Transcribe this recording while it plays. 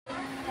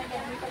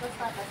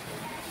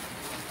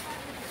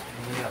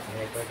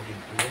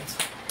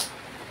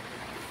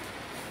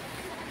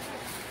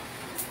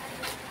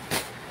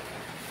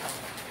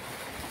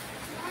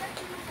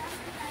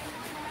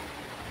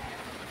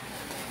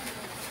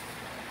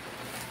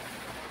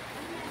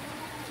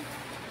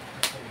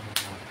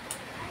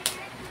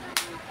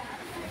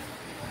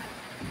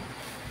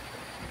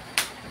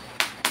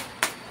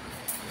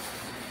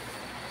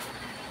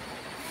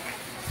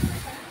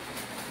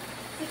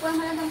Kung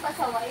mo lang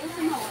pasawa, yung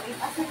sumaway,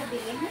 asa na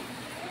bilhin?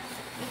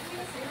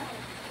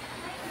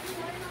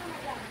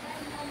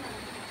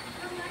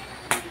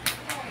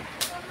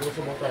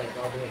 Gusto mo tayo, ito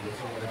ako yung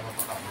gusto mo lang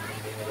mapakaman,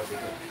 hindi nila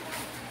dito.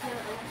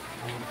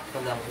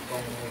 Pagdamot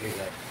itong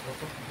ligat.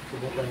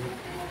 Subukan mo.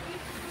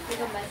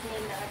 Ito ba siya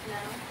yung lahat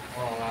na?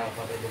 Oo nga,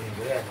 kapag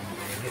domingo yan.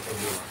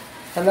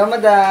 Hello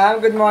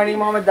madam, good morning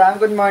mga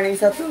madam, good morning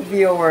sa 2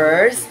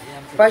 viewers.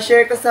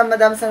 Pa-share ko sa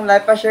madam sang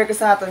live, pa-share ko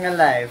sa aton nga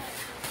live.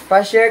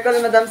 Pa-share ko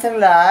sa madam sang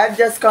live,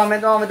 just comment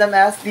mga madam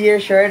as dear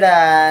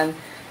Sherdan.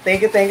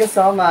 Thank you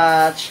so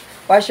much.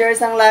 Pa-share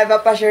sang live,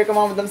 pa-share ko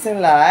mga madam sang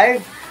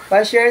live.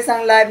 Pa-share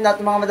sang live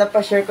natin mga madam,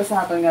 pa-share ko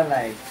sa aton nga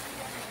live.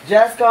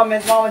 Just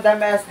comment mga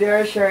madam as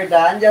dear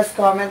Sherdan, just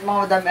comment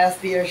mga madam as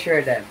dear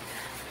Sherdan.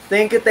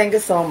 Thank you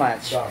so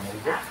much.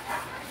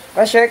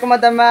 Pa-share ko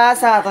madam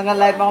sa aton nga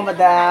live mga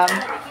madam.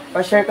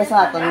 Pa-share ko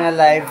sa aton nga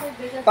live.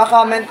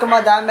 Pa-comment ko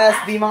madam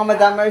SD mga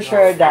madam or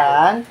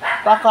Sherdan.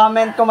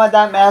 Pa-comment ko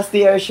madam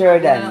SD or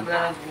Sherdan.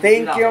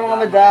 Thank you mga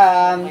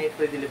madam.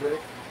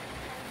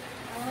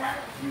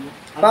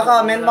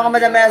 Pa-comment mga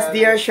madam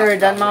SD or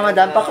Sherdan. Mga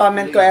madam,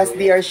 pa-comment ko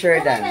SD or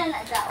Sherdan.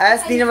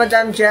 SD na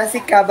madam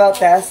Jessica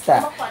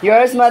Bautista.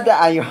 Yours madam.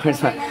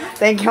 Yours madam.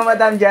 Thank you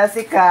madam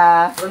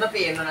Jessica.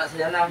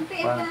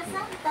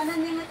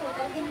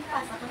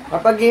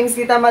 Kapag games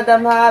kita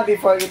madam ha,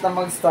 before kita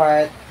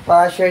mag-start,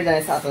 pa-share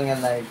na sa aton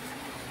nga live.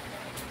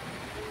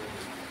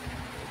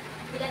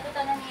 Bila ito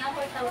tanan niya,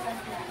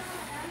 4,000 plus.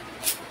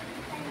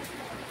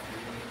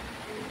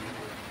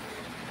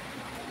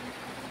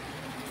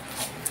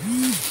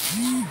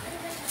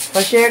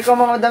 Pa-share ko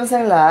mga madam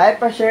sang live,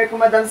 pa-share ko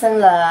madam sang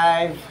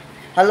live.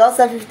 Hello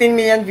sa 15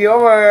 million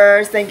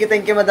viewers. Thank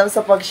you madam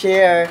sa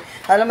pag-share.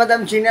 Hello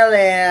madam Gina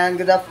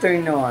Len, good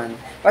afternoon.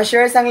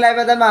 Pa-share sang live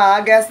madam ha,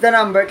 guess the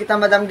number, kita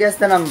madam guess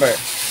the number.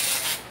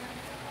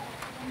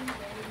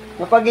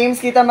 Mapag-games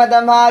kita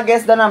madam ha,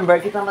 guess the number,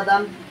 kita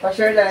madam.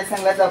 Pa-share lang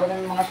sang live, dapat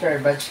yung mga share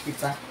badge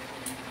kita.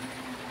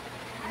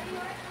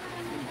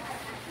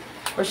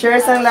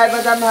 Pa-share sang live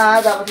madam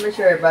ha, dapat may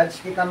share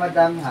badge kita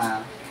madam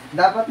ha.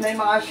 Dapat na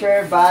yung mga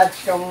share badge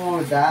ka mo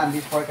madam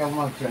before ka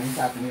mag-join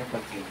sa ating yung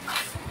pag-games.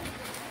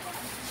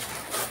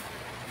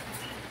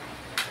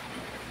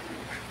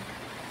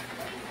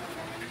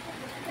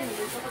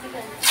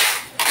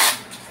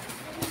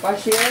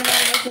 Pa-share na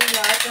sa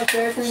live,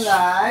 pa-share sa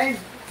live.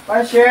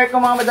 Pa-share ko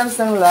mga madam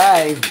sa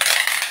live.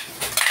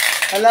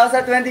 Hello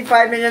sa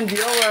 25 million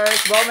viewers.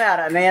 Bawa may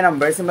ara na yan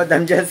number si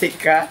Madam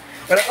Jessica.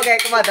 Wala pa kayo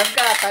ko madam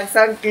ka.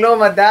 Tagsang klo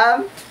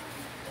madam.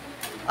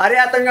 Ari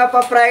ato nga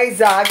pa prize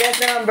ha. Guess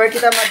na number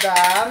kita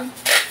madam.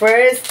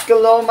 First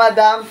klo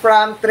madam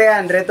from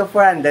 300 to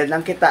 400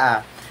 lang kita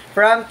ah.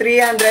 From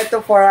 300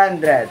 to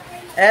 400.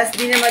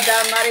 SD ni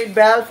Madam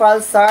Maribel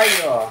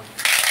Falsario.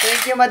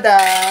 Thank you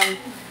madam.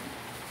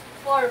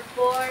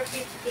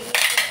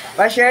 4,450.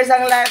 Pa-share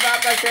sang live ha,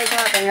 pa-share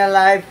sa ating nga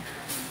live.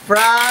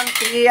 From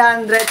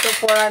 300 to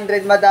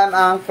 400, madam,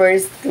 ang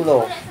first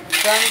clue.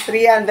 From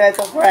 300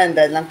 to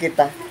 400 lang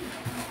kita.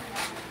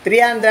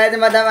 300,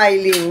 madam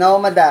Eileen.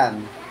 No,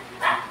 madam.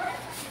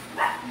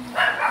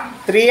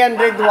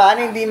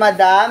 301, hindi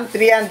madam.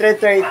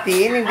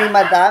 313, hindi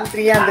madam.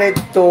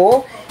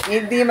 302,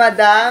 hindi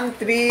madam.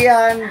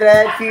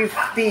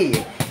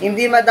 350,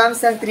 hindi madam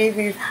sang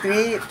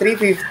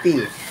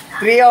 350.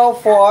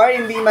 304,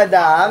 hindi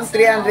madam.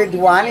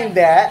 301,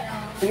 hindi.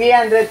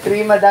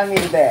 303, madam,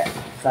 hindi.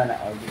 Sana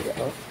all di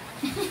ako.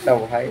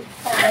 Tawhay.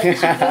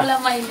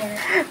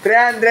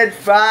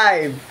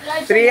 305.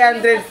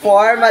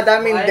 304,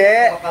 madam,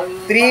 hindi.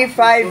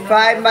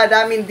 355,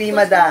 madam, hindi,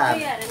 madam.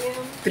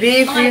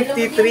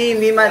 353,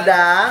 hindi,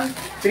 madam.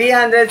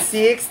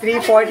 306,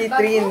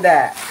 343,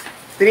 hindi.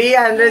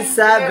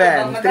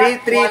 307,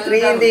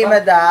 333, hindi,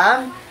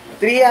 madam.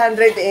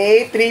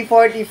 308,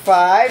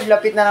 345,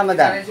 lapit na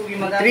madam.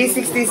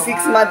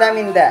 366, madam,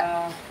 hindi.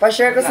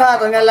 Pa-share ko sa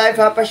ato nga live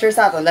ha, pa-share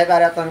sa ato. Live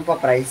ara ito pa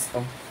price to.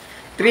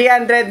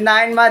 309,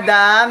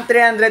 madam.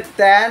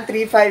 310,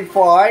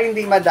 354,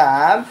 hindi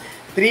madam.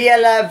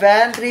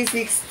 311,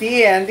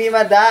 360, hindi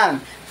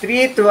madam.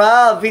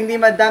 312, hindi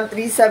madam.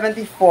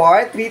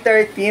 374,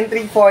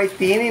 313,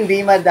 314, hindi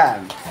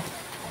madam.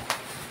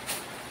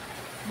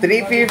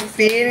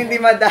 315, hindi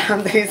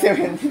madam.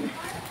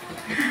 317.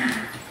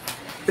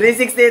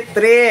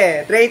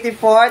 363,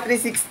 384,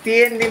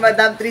 316, hindi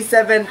madam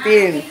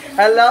 317.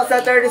 Hello sa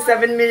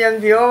 37 million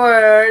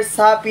viewers.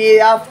 Happy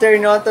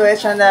afternoon to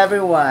each and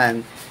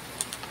everyone.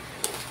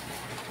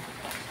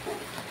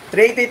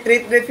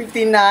 383,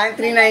 359,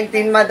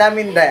 319, madam,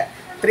 hindi.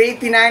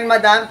 389,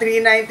 madam,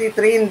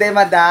 393, hindi,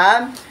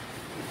 madam.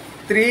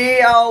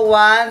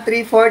 301,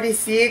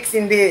 346,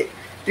 hindi.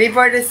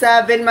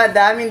 347,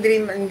 madam,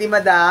 hindi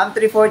madam.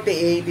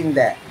 348,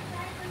 hindi.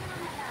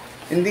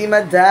 Hindi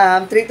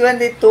madam.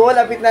 322,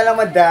 lapit na lang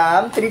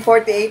madam.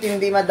 348,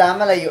 hindi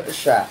madam, malayo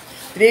siya.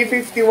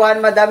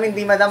 351, madam,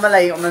 hindi madam,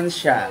 malayo man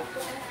siya.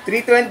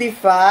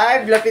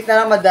 325, lapit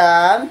na lang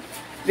madam.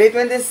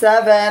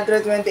 327,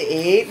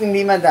 328,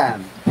 hindi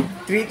madam.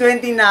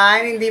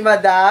 329, hindi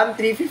madam.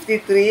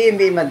 353,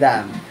 hindi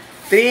madam.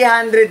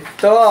 300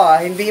 to,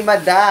 hindi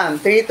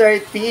madam.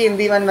 330,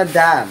 hindi man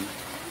madam.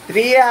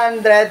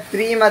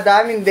 303,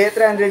 madam, hindi.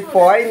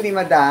 304, hindi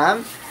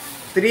madam.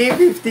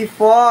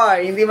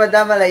 354, hindi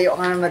madam, malayo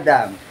ka na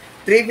madam.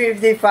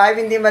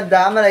 355, hindi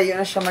madam, malayo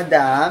na siya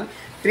madam.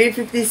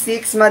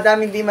 356, madam,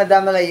 hindi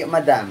madam, malayo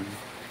madam.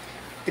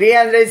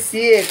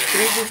 306,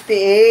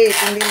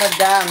 358, hindi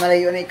madam,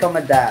 malayo na ikaw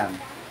madam.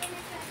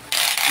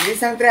 Hindi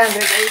isang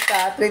 308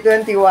 ha,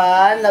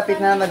 321, lapit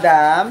na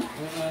madam.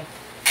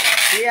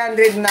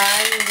 309,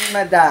 hindi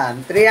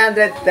madam.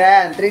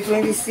 310,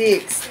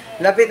 326,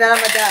 lapit na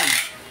madam.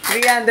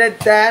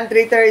 310,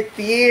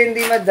 330,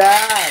 hindi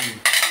madam.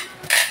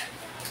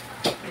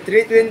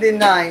 329,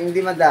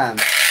 hindi madam.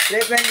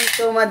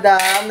 322,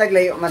 madam,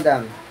 naglayo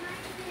madam.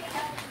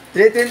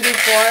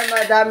 324,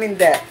 madam,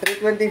 hindi.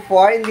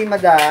 324, hindi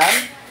madam.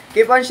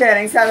 Keep on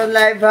sharing sa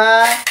live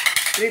ha.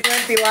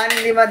 321,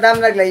 hindi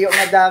madam, naglayo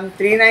madam.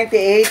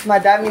 398,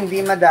 madam,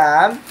 hindi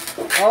madam.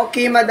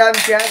 Okay, Madam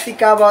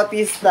Jessica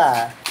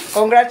Bautista.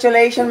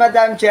 Congratulations,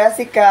 Madam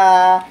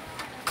Jessica.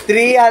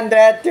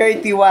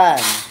 331.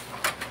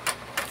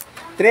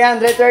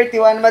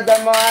 331,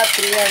 Madam mga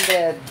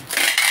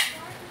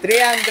 300.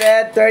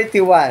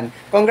 331.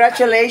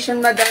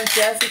 Congratulations, Madam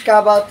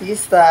Jessica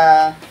Bautista.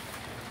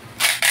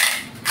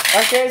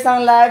 Pa-share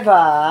isang live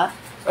ha.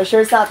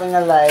 Pa-share sa atin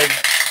na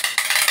live.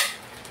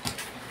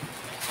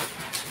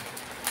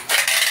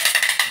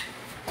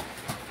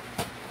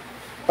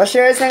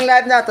 Pa-share isang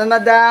live natin,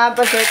 madam.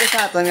 Pa-share ko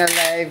sa atin nga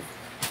live.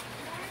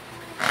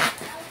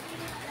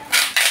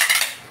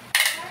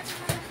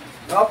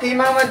 Okay,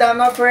 mga madam,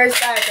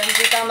 first item.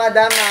 Kita,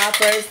 madam,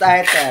 first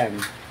item.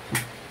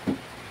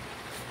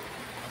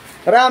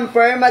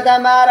 Ramper,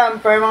 madam,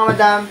 ramper, mga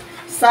madam.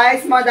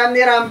 Size, madam,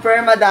 ni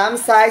ramper, madam.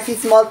 Size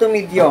is small to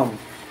medium.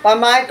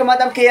 Pamahit ko,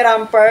 madam, kay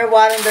ramper,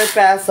 100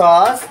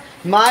 pesos.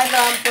 Mine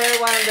ramper,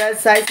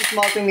 100. Size is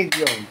small to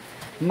medium.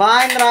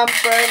 Mine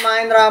ramper,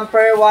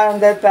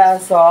 100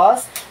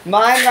 pesos.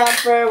 Mine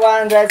ramper,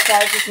 100,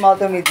 size is small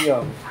to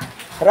medium.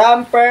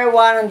 Ramper,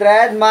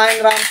 100.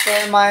 Mine ramper,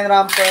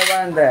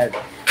 100.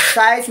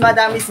 Size,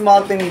 madam, is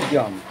small to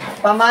medium.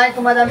 Pamain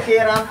ko, madam,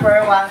 kay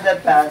ramper,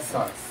 100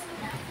 pesos.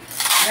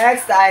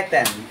 Next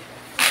item.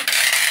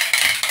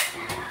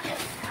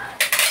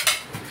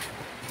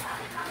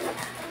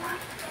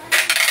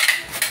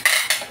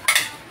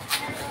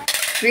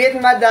 Fit,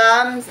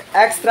 madam,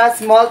 extra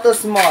small to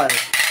small.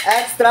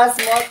 Extra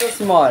small to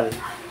small.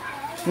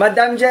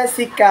 Madam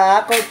Jessica,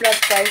 code plus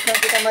price na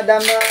kita,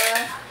 madam.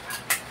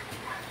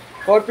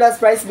 Code plus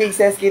price big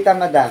size kita,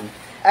 madam.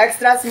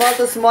 Extra small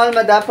to small,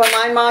 madam.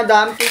 Pamain,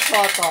 madam, to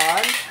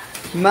cotton.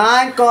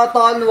 Mine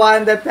cotton,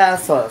 100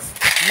 pesos.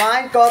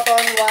 Mine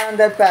cotton,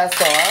 100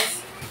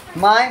 pesos.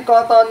 Mine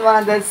cotton,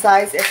 100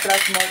 size, extra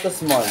small to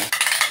small.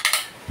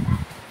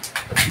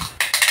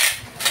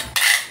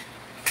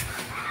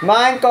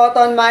 Mine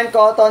cotton,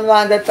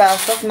 100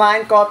 pesos.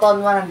 Mine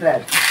cotton,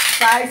 100.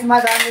 Size,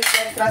 madam, is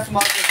extra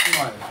small to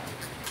small.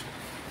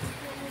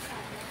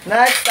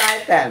 Next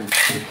item.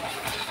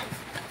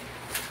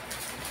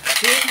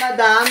 Fit,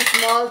 madam,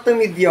 small to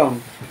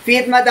medium.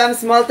 Fit, madam,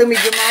 small to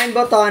medium. Mine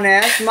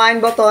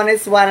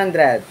botones,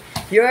 100.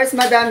 Yours,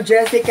 madam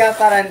Jessica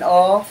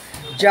Carano,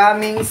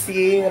 Jamming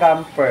C.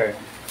 Ramper.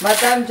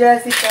 Madam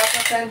Jessica,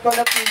 pasend ko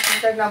location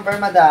tag number,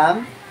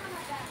 madam.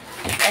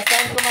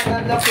 Pasend ko,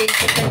 madam,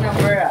 location tag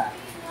number, ah.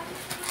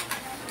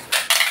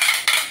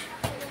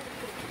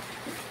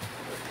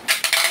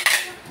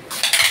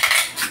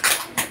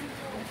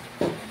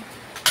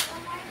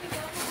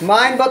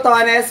 Mine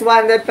botones,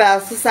 100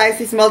 pesos.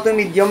 Size is small to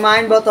medium.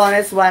 Mine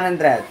botones,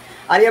 100.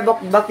 Aria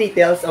back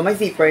details. Oh, may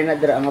zipper na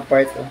dira ang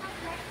part. Oh.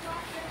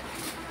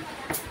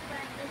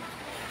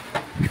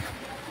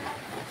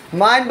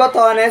 Mine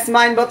botones,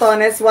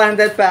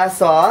 100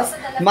 pesos.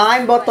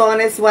 Mine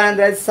botones,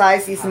 100.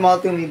 Size is small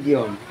to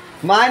medium.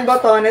 Mine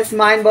botones,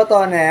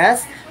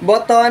 botones,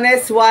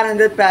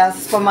 100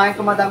 pesos. Pamain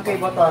ko, madam, kay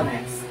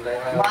botones.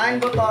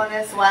 Mine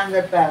botones,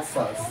 100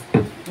 pesos.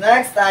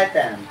 Next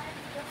item.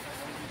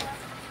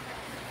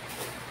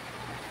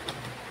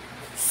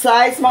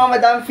 Size, mga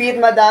madam, fit,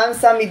 madam,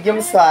 sa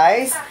medium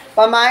size.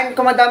 Pamain ko,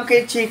 madam,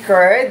 kay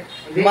checkered.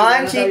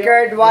 Mine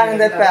checkered,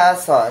 100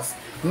 pesos.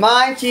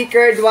 Mine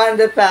checkered,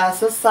 100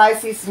 pesos.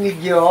 Size is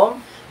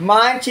medium.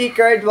 Mine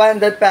checkered,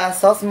 100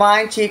 pesos.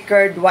 Mine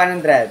checkered,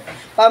 100.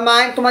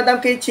 Pamain ko, madam,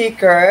 kay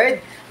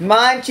checkered.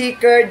 Mine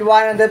checkered,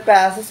 100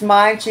 pesos.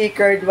 Mine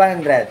checkered,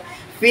 100.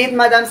 Fit,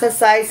 madam, sa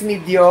size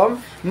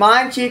medium.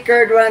 Mine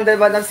checkered, 100,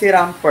 madam, si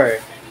ramper.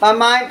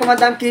 Pamain ko,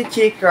 madam, kay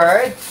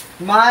checkered.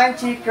 Mine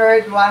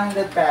checkered,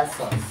 100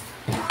 pesos.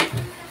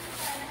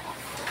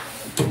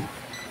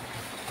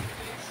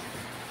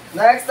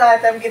 Next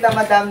item kita,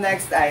 madam.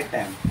 Next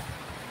item.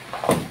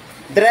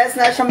 Dress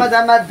na siya,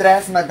 madam.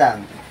 Dress,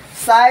 madam.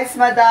 Size,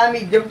 madam,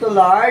 medium to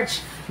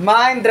large.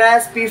 Mine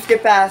dress,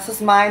 50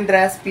 pesos. Mine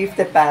dress,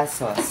 50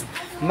 pesos.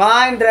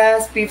 Mine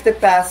dress, 50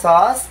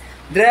 pesos.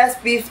 Dress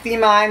 50,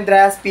 mine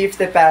dress,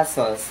 50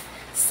 pesos.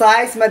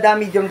 Size, madam,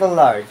 medium to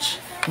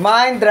large.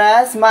 Mine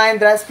dress,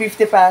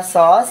 50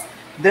 pesos.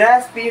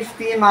 Dress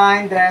 50,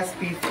 mine dress,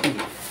 50.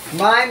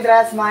 Mine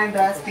dress,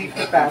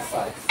 50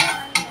 pesos.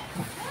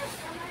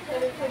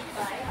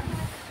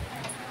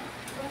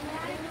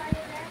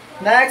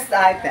 Next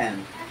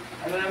item.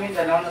 Ano namin,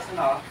 dalawa na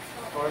sa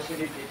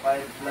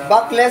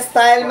Backless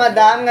style,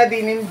 madam, nga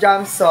dinin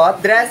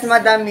jumpsuit. Dress,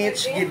 madam,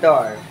 Mitch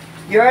Gidor.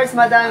 Yours,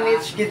 madam,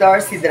 Mitch Gidor,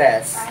 si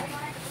dress.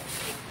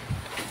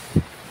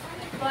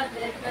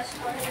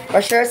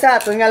 Pa-share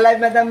sa aton nga live,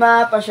 madam,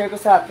 ha. Pa-share ko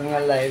sa aton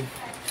nga live.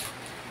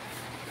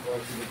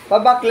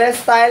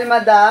 Pa-backless style,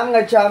 madam,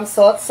 nga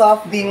jumpsuit,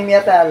 soft denim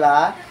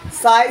yatela.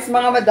 Size,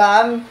 mga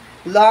madam,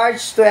 large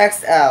to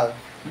XL.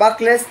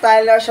 Backless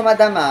style na siya,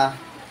 madam, ha.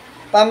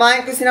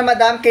 Pamain ko sina,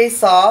 madam, kay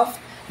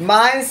soft.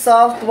 Mine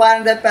soft,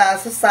 100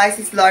 pesos. Size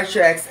is large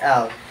to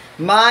XL.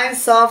 Mine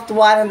soft,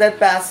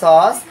 100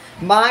 pesos.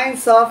 Mine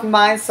soft,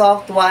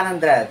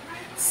 100.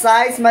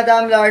 Size,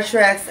 madam, large to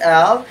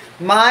XL.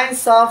 Mine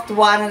soft,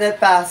 100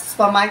 pesos.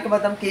 Pamain ko,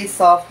 madam, kay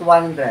soft,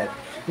 100.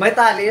 May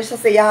tali siya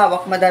sa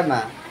hawak, madam,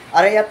 ha.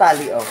 Aray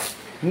tali, oh.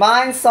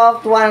 Mine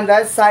soft,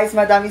 100. Size,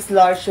 madam, is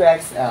large to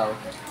XL.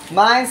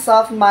 Mine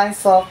soft,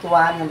 100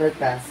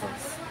 pesos.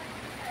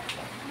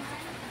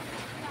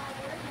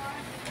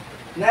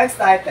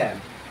 Next item.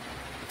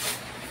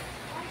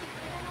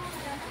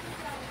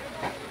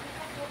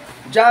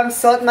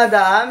 Jumpsuit,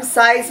 madam.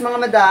 Size, mga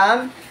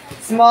madam.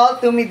 Small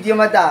to medium,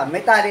 madam.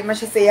 May tali man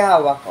siya sa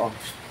ihawak, oh.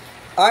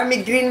 Army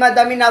green,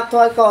 madam, in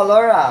actual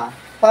color, ah.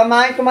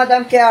 Pamain ko,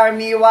 madam, kay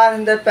Army,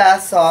 100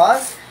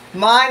 pesos.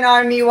 Mine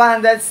Army,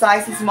 100.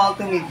 Size, small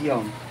to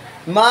medium.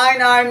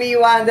 Mine Army,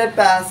 100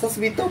 pesos.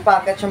 With 2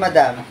 packets siya,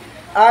 madam.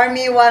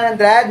 Army,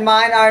 100.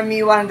 Mine Army,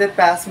 100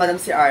 pesos, madam,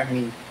 si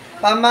Army.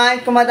 Pamain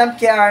ko, madam,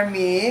 kay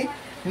Army.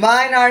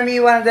 Mine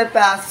Army, 100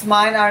 pesos.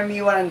 Mine Army,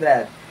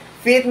 100.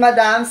 Fit,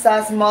 madam,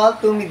 sa small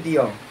to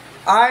medium.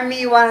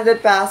 Army,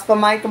 100 pesos.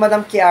 Pamain ko,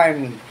 madam, kay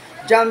Army.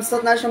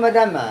 Jumpsuit na siya,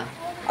 madam, ha.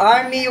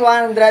 Army,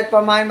 100.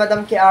 Pamain,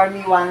 madam, kay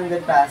Army,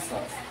 100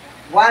 pesos.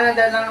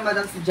 100 lang na,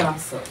 madam, si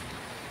jumpsuit.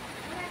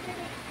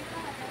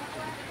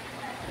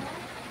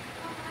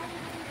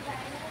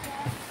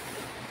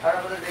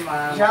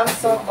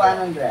 Jumpsuit,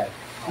 100.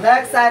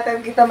 Next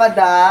item kita,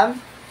 madam.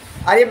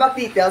 Ari ba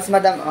details,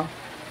 madam, oh?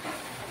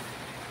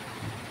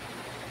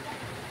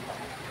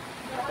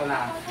 Ito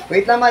na.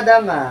 Wait lang,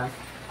 madam, ah.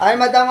 Ay,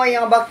 madam, mo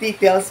yung back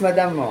details,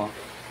 madam, mo.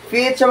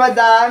 Fit siya,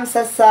 madam,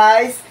 sa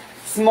size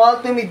small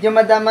to medium,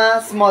 madam,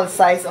 ah. Small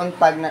size on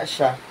tag na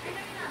siya.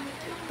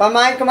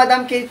 Pamain ko,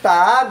 madam, kay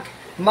tag.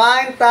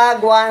 Mine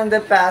tag,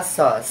 100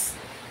 pesos.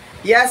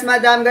 Yes,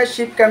 madam,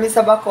 ga-ship kami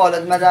sa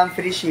Bacolod, madam,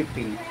 free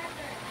shipping.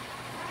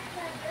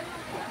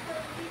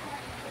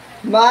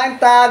 Mine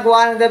tag,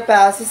 100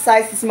 pesos.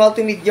 Size small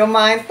to medium,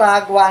 mine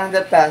tag,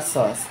 100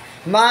 pesos.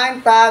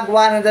 Mine tag,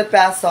 100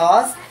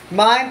 pesos.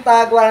 Mine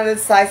tag, 100.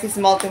 Size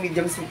small to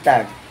medium, si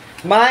tag.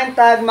 Mine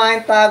tag,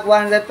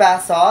 100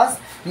 pesos.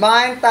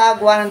 Mine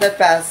tag, 100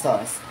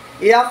 pesos.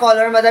 Iya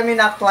color, madam, in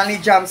actual ni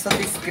jumpsuit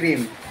is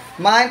cream.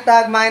 Mine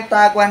tag,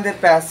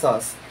 100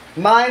 pesos.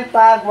 Mine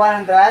tag,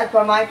 100.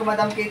 Pamain ko,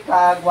 madam, kay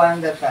tag,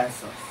 100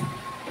 pesos.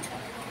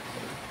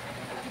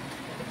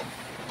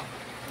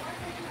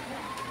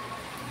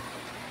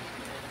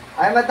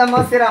 Ay, madam, mo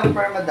si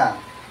Ramper, madam.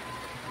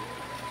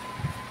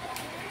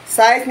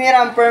 Size ni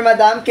Ramper,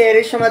 madam.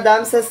 Carry siya,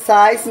 madam, sa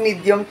size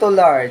medium to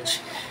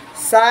large.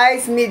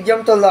 Size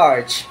medium to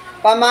large.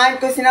 Pamain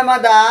ko sina,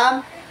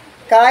 madam.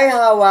 Kay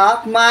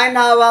hawak. Mine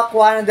hawak,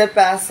 100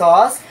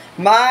 pesos.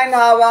 Mine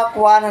hawak,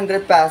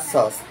 100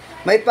 pesos.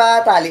 May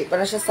patali pa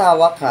na siya sa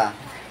hawak, ha.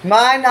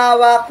 Mine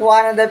hawak,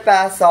 100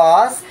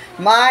 pesos.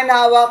 Mine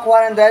hawak,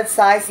 100.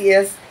 Size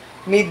is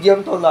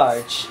medium to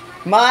large.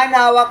 Mine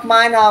hawak,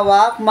 mine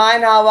hawak.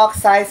 Mine hawak,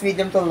 size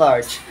medium to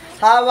large.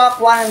 Hawak,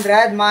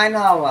 100. Mine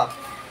hawak.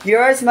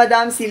 Yours,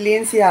 madam, si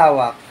Lynn, si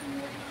hawak.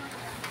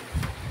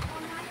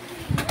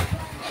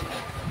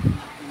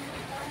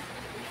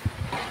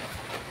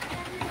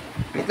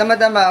 Wait na,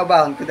 madam,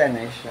 maubahon ko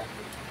na siya.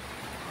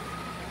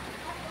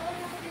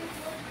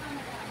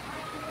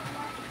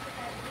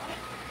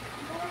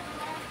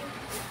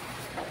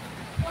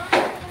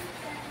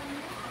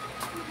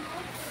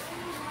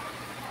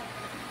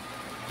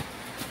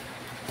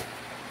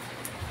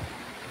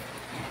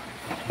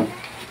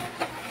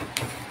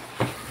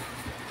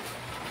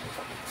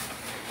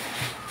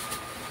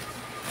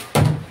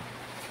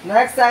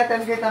 Next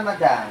item kita,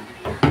 madam.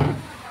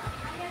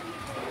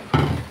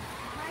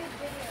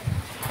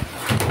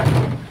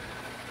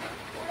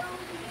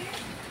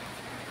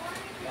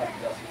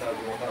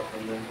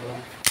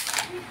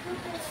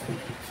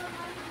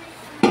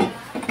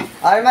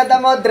 Ay, madam,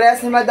 mo,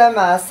 dress ni madam,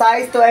 ha.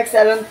 Size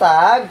 2XL ang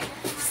tag.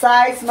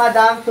 Size,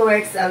 madam,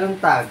 2XL ang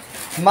tag.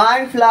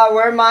 Mine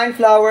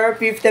flower,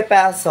 50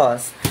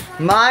 pesos.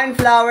 Mine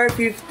flower,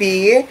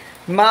 50.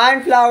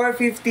 Mine flower,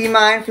 50.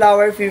 Mine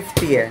flower,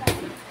 50.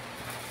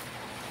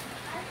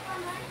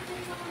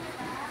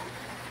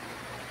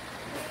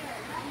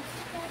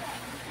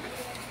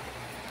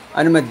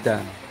 Ano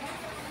madam?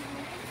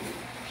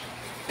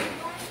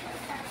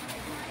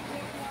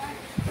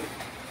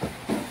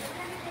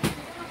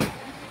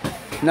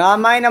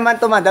 Namay naman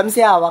to madam, si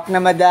hawak na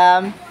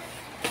madam.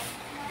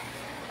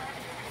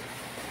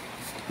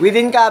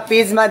 Within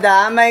copies,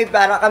 madam, may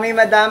para kami,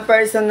 madam,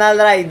 personal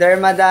rider,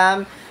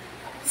 madam.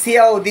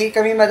 COD,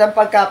 kami, madam,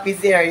 pag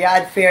copies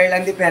area, at fare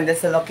lang, depende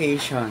sa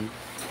location.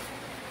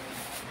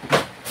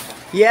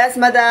 Yes,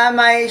 madam,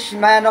 may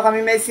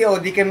kami, may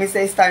COD, kami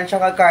sa Estancia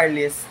ka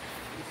Carlis.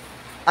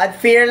 At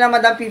fare lang,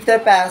 madam, 50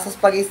 pesos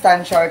pag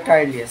Estancia or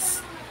Carlis.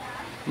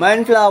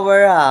 Man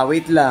flower, ha,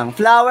 wait lang.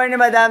 Flower ni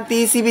madam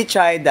TC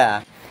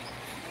Bichayda.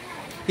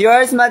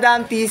 Yours,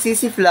 madam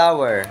TCC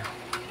flower.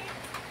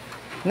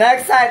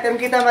 Next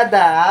item kita,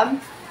 madam.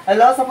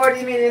 Hello sa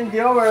 40 million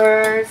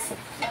viewers.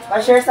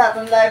 Pa-share sa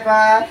ating live,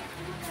 ha.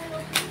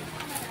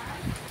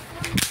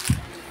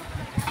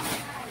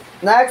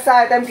 Next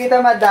item kita,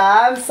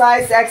 madam.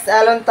 Size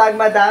XL on tag,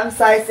 madam.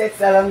 Size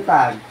XL on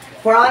tag.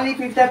 For only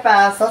 50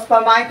 pesos.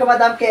 Pamain ko,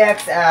 madam, kay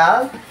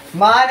XL.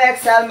 Man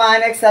XL,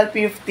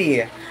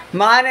 50.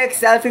 Man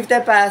XL,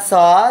 50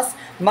 pesos.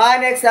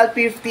 Man XL,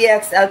 50,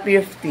 XL,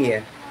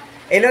 50.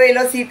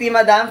 Iloilo City,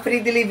 madam.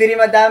 Free delivery,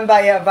 madam,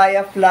 via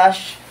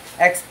Flash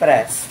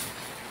Express.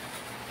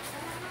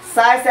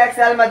 Size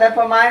XL, madam.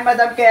 Pamain,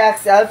 madam, kay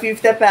XL,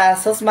 50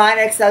 pesos.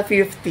 Mine XL,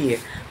 50.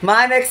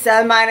 Mine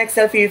XL,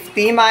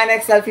 50. Mine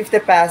XL,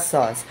 50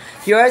 pesos.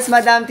 Yours,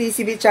 madam,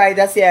 TCB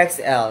Chida, si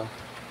XL.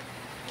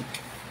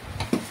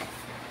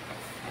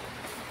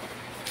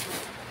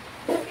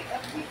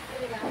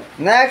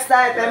 Next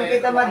item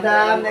kita,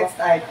 madam. Next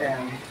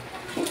item.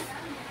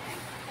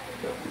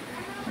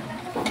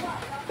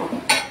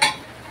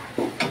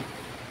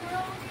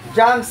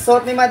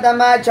 Jumpsuit ni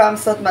madam,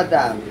 jumpsuit,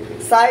 madam.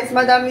 Size,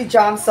 madam, ni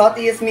jumpsuit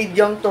is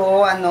medium to,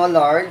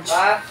 large.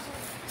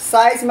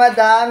 Size,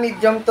 madam,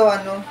 medium to,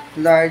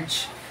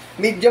 large.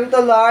 Medium to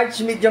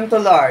large, medium to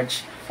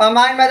large.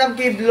 Pamain, madam,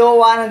 kay blue,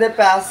 100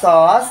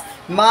 pesos.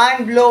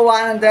 Mine, blue,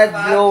 100,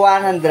 blue,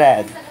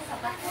 100.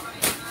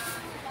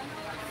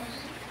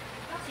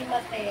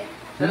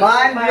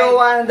 Mine, blue,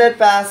 100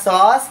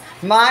 pesos.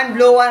 Mine,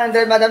 blue,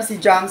 100, madam,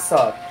 si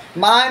jumpsuit.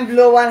 Mine,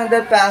 blue,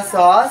 100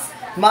 pesos.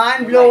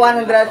 Mine, blue,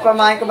 100.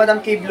 Pamain ko,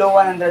 madam, kay blue,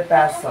 100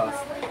 pesos.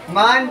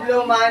 Mine,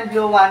 blue,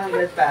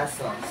 100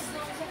 pesos.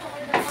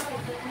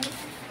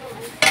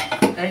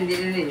 Ay, hindi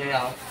rin ninyo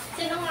yan.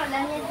 Sino nga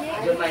lang yan, Jay?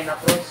 Yung may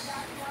na-cross.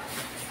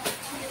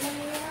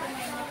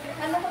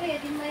 Ano ko rin,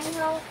 di may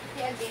nga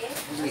si Ade?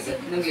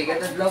 Nung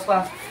ligat at law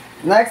pa.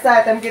 Next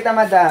item kita,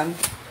 madam.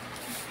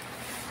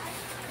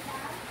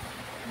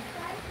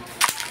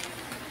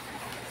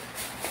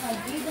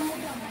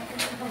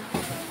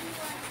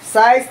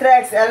 Size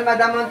 3XL,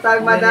 madam, ang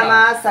tag, madam,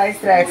 size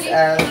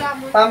 3XL.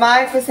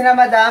 Pamain ko sina,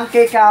 madam,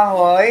 kay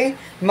kahoy.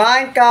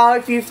 Mine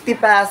kahoy, 50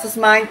 pesos.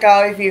 Mine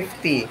kahoy,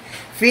 50.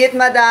 Fit,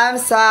 madam,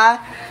 sa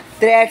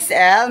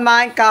 3XL.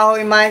 Mine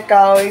kahoy,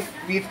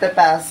 50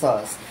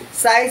 pesos.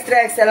 Size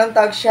 3XL, ang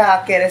tag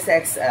siya, keres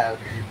XL.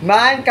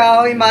 Mine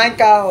kahoy,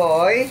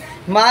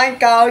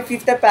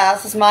 50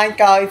 pesos. Mine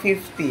kahoy,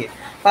 50.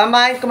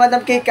 Pamain ko,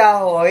 madam, kay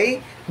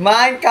kahoy.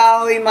 Mine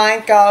kahoy,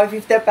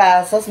 50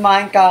 pesos.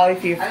 Mine kahoy,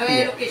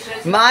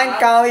 50. Mine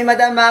kahoy,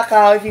 madam,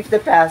 kahoy, 50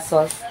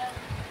 pesos.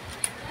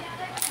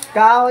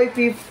 Kahoy,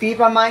 50.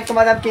 Pamain ko,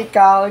 madam, kay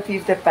kahoy,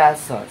 50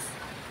 pesos.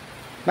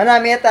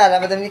 Manami atala,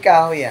 madam, ni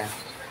kahoy,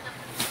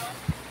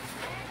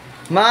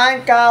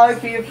 Mine kahoy,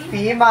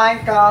 50.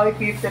 Mine kahoy,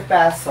 50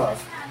 pesos.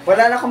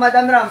 Wala na ko,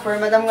 madam, ramper.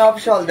 Madam, nga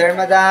off-shoulder,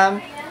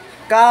 madam.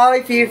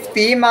 Kahoy,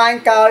 50. Mine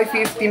kahoy,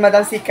 50.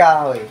 Madam, si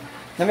kahoy.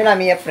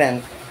 Nami,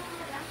 friend.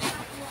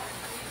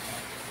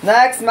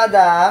 Next,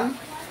 madam.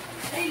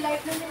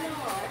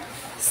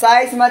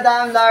 Size,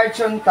 madam,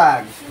 large on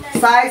tag.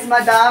 Size,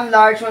 madam,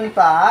 large on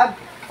tag.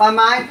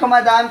 Pamain ko,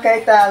 madam,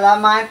 kay tela.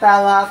 Mine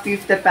tela,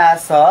 50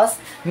 pesos.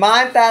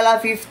 Mine tela,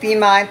 50.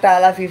 Mine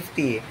tela,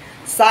 50.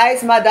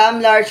 Size, madam,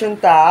 large on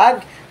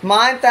tag.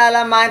 Mine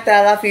tela,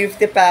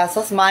 50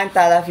 pesos. Mine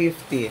tela,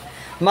 50.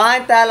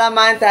 Mine tela,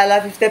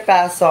 50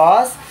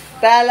 pesos.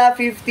 Tela,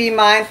 50.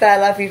 Mine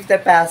tela, 50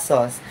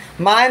 pesos.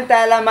 Mine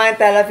tela,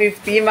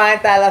 50. Mine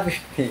tela,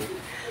 50.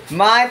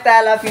 Mine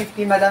tela,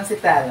 50, madam, si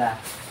tela.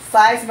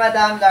 Size,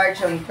 madam,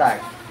 large on tag.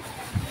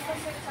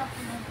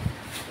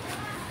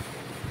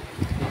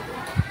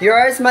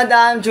 Yours,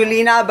 madam,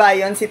 Julina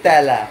Bayon, si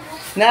tela.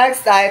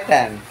 Next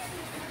item.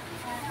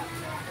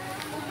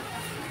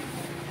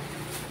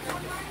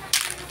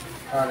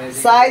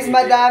 Size,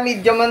 madam,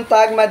 medium on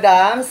tag,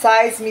 madam.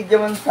 Size,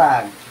 medium on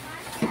tag.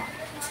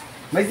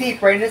 May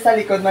zipper na sa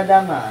likod,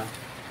 madam,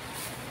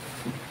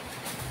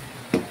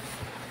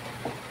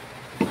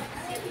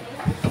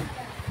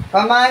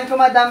 Pamain ko,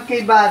 madam,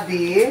 kay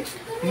body.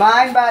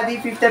 Mine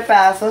body, 50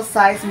 pesos.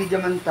 Size,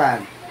 medium on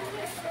tag.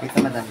 Ito,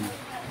 madam.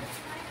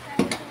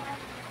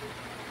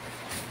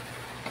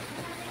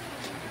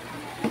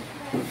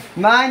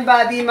 Mind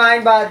body,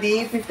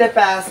 50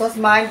 pesos.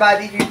 Mind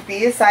body,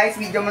 50. Size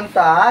medium ang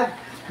tag.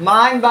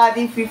 Mind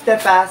body, 50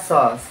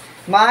 pesos.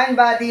 Mind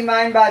body,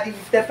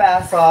 50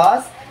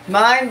 pesos.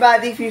 Mind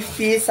body,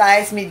 50.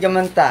 Size medium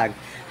ang tag.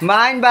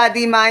 Mind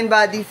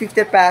body,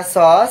 50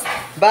 pesos.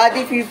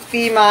 Body,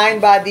 50.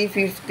 Mind body,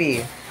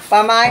 50.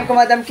 Pamain ko,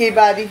 Madam K,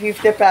 body,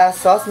 50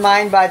 pesos.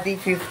 Mind body,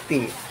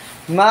 50.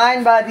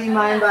 Mind body,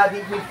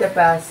 50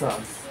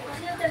 pesos.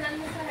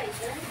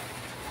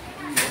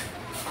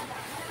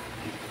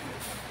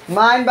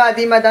 Mind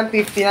body, Madam,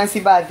 50 lang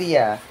si body,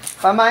 ah.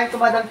 Pamain ko,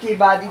 Madam K,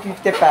 body,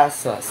 50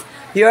 pesos.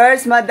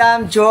 Yours,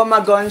 Madam Jo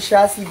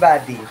Magonsha, si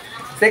body.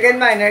 Second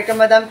minor ka,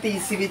 Madam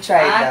TC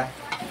Vichayda.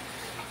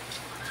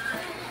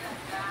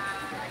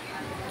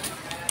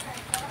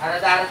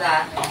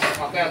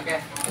 Okay.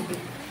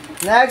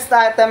 Next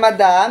item,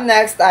 Madam.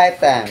 Next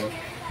item.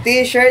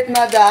 T-shirt,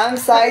 Madam.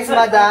 Size,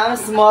 Madam.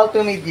 Small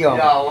to medium.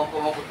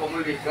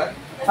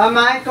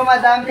 Pamain ko,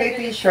 Madam, kay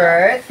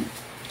T-shirt.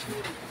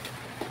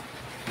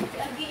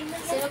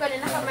 Sino ka na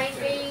nakamay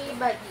kay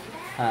Buddy?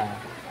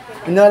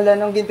 Inala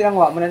nung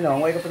gintinangwa mo na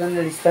nung. Huwag ka pa na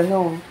nalista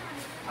nung.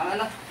 Ang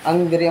ano?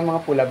 Ang diri ang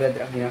mga pula, brad.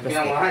 Ang ginapastik.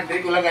 Pinangahan, hindi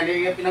ko lang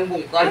galing yung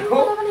pinangbungkal ko.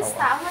 Wala ka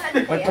lista. Wala ka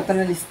Huwag pa na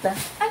nalista.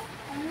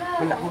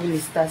 Wala ko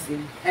nalista,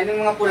 sin. Ano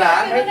yung mga pula?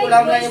 Ay, pula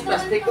mo lang yung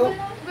plastic ko.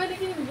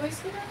 Galing yung voice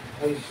ko.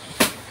 Ay,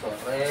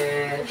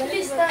 sorry.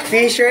 Lista.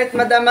 T-shirt,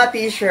 Madam,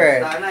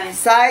 T-shirt.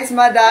 Size,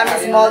 Madam,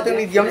 small to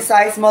medium.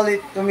 Size, small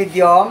to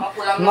medium.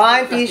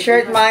 Mine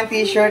T-shirt,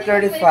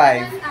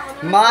 35.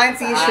 Mine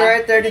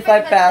T-shirt,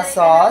 35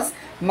 pesos.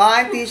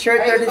 Mine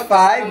T-shirt,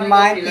 35.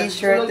 Mine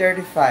T-shirt,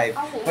 35.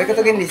 Huwag ka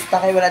itong lista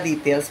kayo wala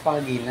details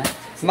pa kagina.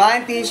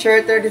 Mine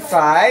T-shirt,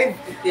 35.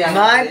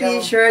 Mine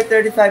T-shirt,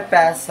 35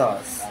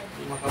 pesos.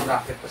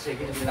 Maka-bracket pa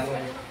sige, hindi lang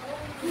ngayon.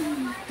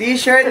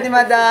 T-shirt ni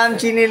Madam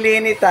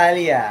Ginilin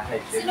Italia.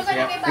 Sino ka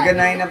na kay Buddy?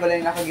 Naganahin na pala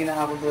yung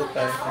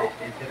nakaginahapubutan.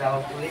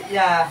 Tinawag ulit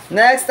niya.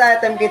 Next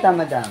item kita,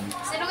 Madam.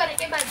 Sino ka na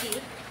kay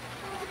Buddy?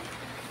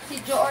 Si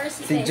Jo or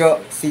si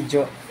Si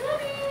Jo.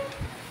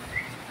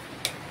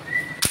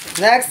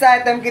 Next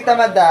item kita,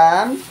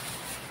 Madam.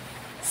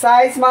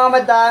 Size, mga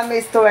Madam,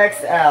 is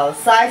 2XL.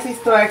 Size is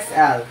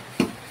 2XL.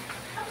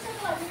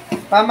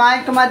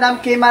 Pamain ko, Madam,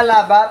 kay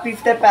Malaba,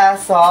 50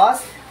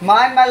 pesos.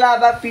 Mine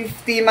Malaba,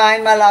 50.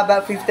 Mine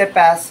Malaba, 50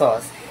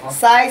 pesos.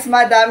 Size,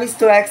 Madam, is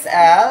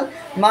 2XL.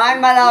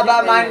 Mine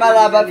Malaba,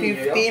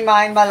 50.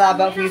 Mine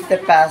Malaba,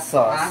 50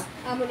 pesos.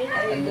 Amo din na.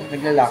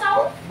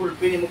 Naglalakot.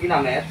 Bulpin mo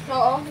ginamit?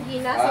 Oo,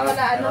 gina. Sa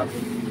wala ano.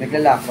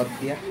 Naglalakot,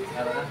 tiya.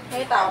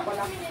 May tao ko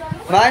lang.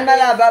 Mine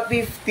Malaba,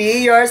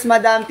 50. Yours,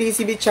 Madam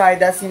TC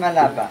Bichayda, si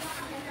Malaba.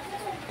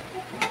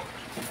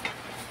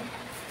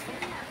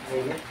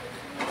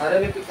 Ara,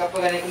 may pick up pa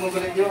ganyan kung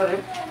magulit yun, Ara.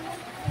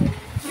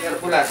 Siya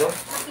pulado?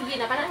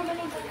 Gina, parang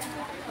galing.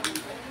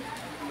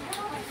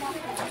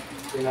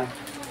 Sila.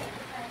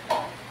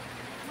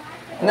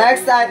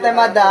 Next item,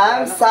 Madam.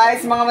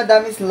 Size, mga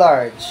Madam, is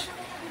large.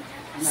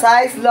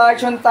 Size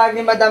large yung tag ni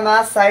Madam,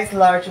 ha? Size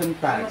large yung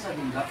tag.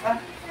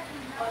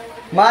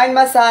 Mine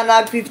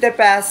Masanag, 50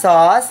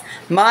 pesos.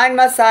 Mine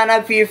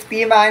Masanag,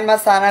 50. Mine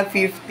Masanag,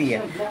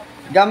 50.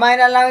 Gamay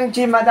na lang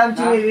yung Madam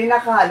Ginili,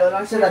 nakahalo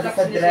lang siya dati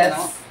sa dress.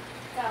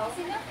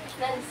 Sino?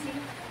 Nancy.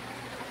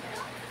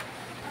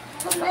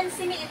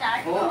 Nancy ni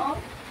Itar? Oo.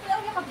 Kaya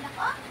ako nakablock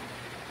ah?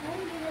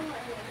 Hindi naman.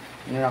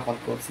 Nirakot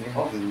ko sila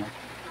kanina.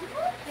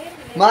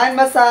 Mine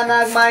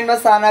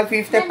Masanag,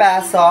 50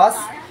 pesos.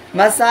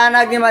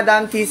 Masanag ni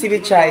Madam TC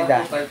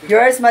Bichayda.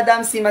 Yours,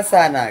 Madam C.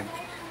 Masanag.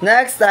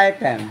 Next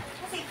item.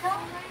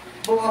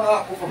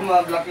 Buka ako kung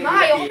mag-block yung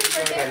Mahayo ko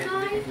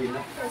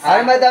Ay,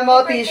 Madam,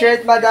 o,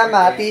 t-shirt, Madam,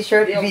 ha?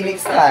 T-shirt, V-neck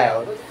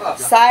style.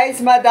 Size,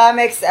 Madam,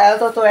 XL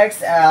to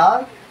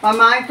 2XL.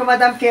 Pamain ko,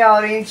 Madam, kay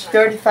orange,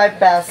 35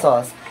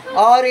 pesos.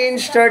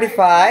 Orange,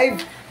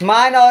 35.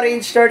 Mine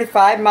orange,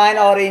 35. Mine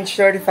orange,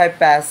 35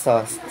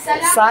 pesos.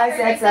 Size,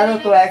 XL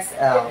to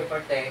 2XL.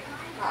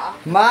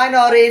 Mine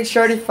orange,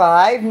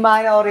 35.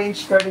 Mine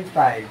orange,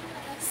 35.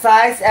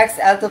 Size,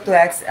 XL to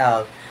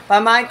 2XL.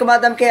 Pamain ko,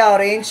 Madam, kay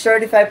orange,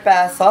 35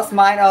 pesos.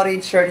 Mine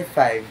orange,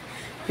 35.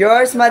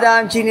 Yours,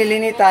 Madam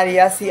Ginilin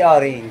Italia, si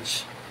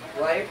orange.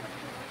 Wife?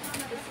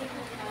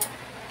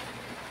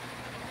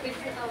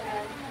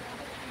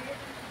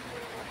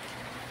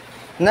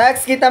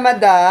 Next kita,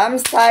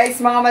 Madam. Size,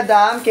 mga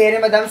Madam, kay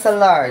Madam sa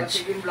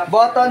large.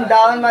 Button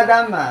down,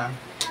 Madam, ha.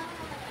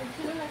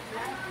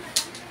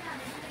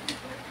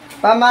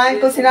 Pamain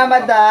ko sila,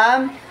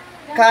 Madam.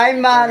 Kay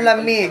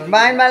malamig.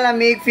 Mine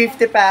malamig,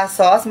 50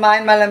 pesos.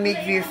 Mine malamig,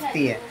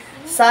 50.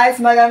 Size,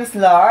 Madam, is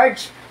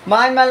large.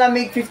 Mine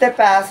malamig, 50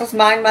 pesos.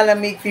 Mine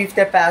malamig,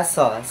 50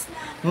 pesos.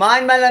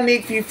 Mine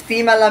malamig,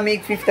 50.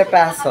 Malamig, 50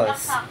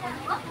 pesos.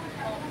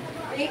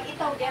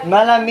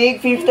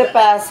 Malamig, 50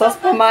 pesos.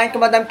 Pamain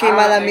ko, Madam, kay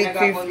malamig,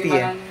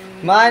 50.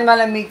 Mine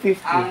malamig,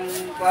 50.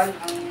 Ang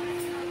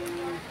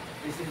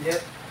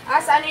messenger?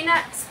 saan yun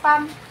na?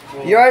 Spam.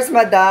 Yours,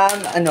 Madam,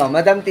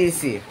 Madam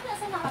TC.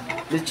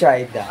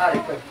 Bichayda.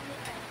 Ito.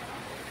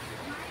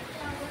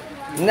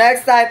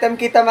 Next item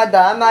kita,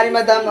 Madam. Mari,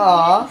 Madam,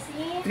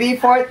 3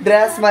 3/4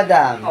 dress,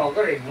 madam. Oo,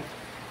 galing mo.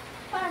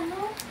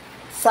 Paano?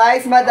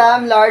 Size,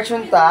 madam, large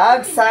on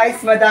tag.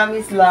 Size, madam,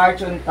 is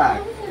large on tag.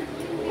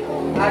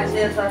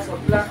 Siya sa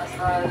suplang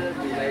sa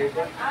delay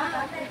ba?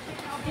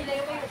 Delay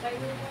ko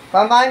yun.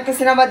 Pamain ko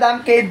sila,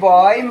 madam, kay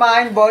boy.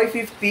 Mine boy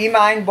 50,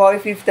 mine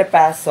boy 50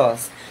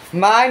 pesos.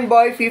 Mine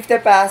boy 50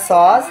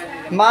 pesos.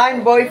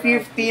 Mine boy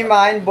 50,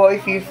 mine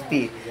boy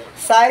 50.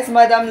 Size,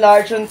 madam,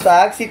 large on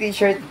tag. Si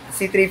t-shirt,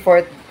 si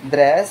 3/4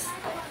 dress.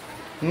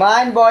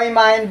 Mine boy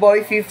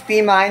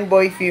 50, mine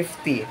boy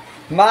 50.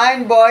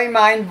 Mine boy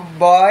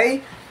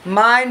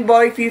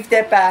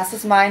 50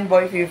 pesos, mine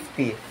boy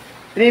 50.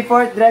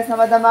 3/4 dress na,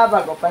 madam,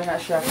 bago pa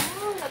na siya.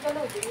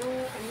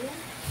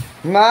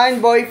 Mine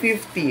boy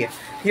 50.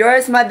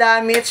 Yours,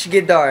 madam, Mitch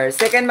Gidor.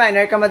 Second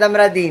minor ka, madam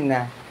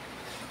Radina.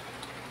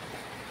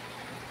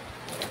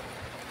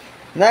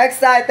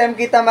 Next item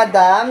kita,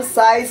 madam.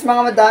 Size,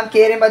 mga madam,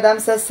 carry, madam,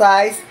 sa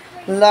size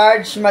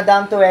large,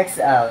 madam, to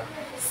XL.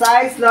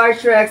 Size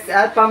large to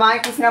XL.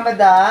 Pamangkis nga,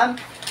 madam,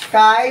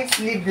 kay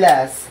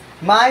sleeveless.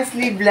 My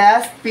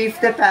sleeveless,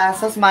 50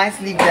 pesos. My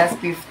sleeveless,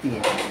 50.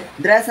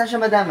 Dress na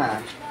siya, madam, ah.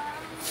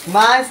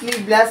 My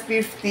sleeveless,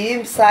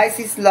 50. Size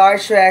is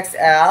large to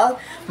XL.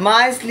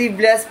 My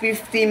sleeveless,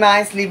 50.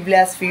 My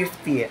sleeveless,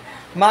 50.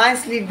 My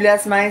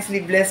sleeveless,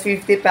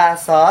 50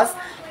 pesos.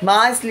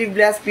 My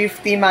sleeveless,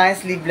 50. My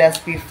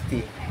sleeveless,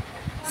 50.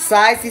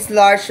 Size is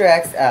large to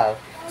XL.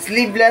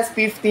 Sleeveless,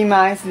 50.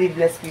 My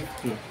sleeveless,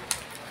 50.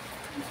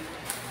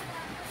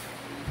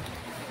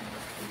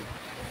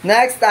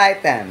 Next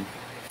item.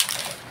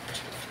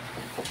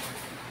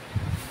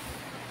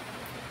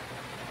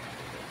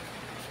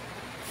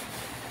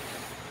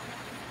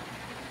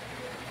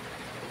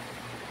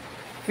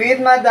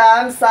 Fit,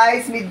 madam,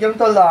 size medium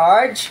to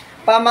large.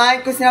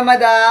 Pamain ko siya,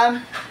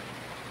 madam.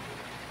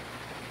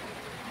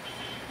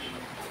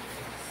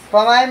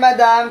 Pamain,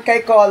 madam, kay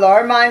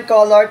color. Mine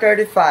color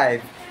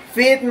 35.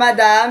 Fit,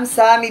 madam,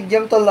 sa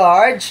medium to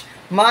large.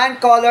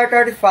 Mine color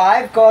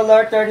 35.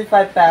 Color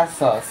 35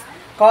 pesos.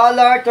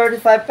 Color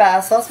 35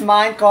 pesos.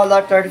 Mine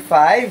color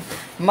 35.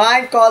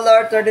 Mine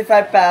color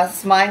 35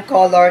 pesos. Mine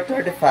color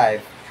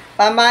 35.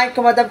 Pamain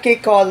ko, madam, kay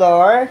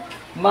color.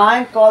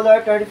 Mine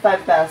color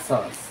 35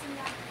 pesos.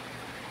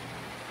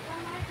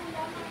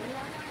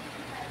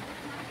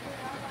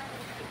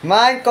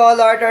 Mine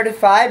color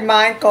 35,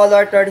 mine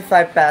color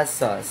 35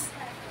 pesos.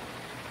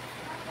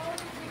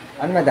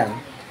 Ano, madam?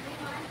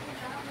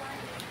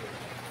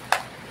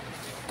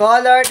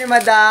 Color ni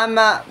madam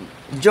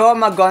Jo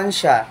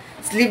Magoncia.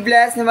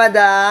 Sleeveless ni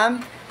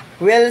madam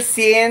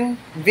Wilson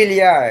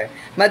Villar.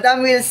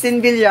 Madam Wilson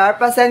Villar,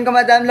 pasend ko,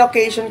 madam,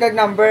 location kag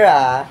number,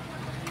 ah.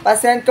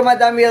 Pasend ko,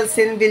 madam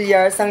Wilson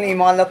Villar sang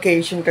imong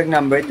location kag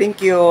number.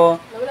 Thank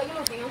you. Lagi mo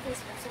tingnan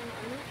Facebook sa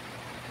ano?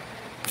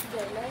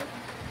 Jelly.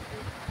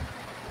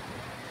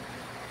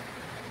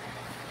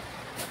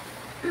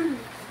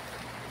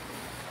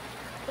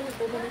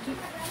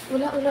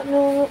 Wala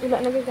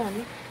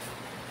nagagamit.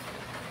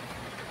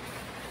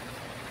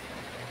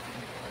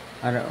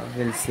 Ano,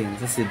 Wilson,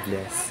 sa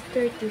sleeveless.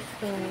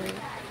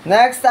 35.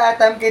 Next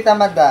item kita,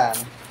 madam.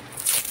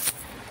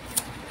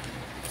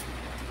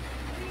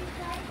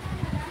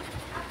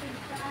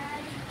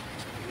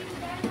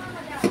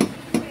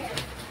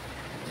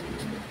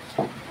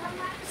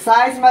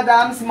 Size,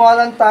 madam, small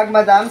on tag,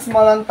 madam,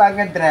 small on tag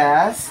na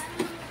dress.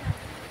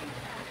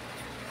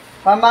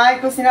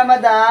 Pamain ko sina,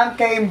 madam,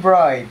 kay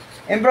embroid.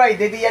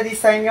 Embroid, di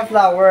design nga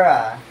flower,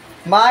 ah.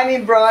 Mine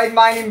embroid,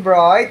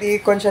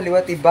 ikon siya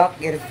liwat, i-back,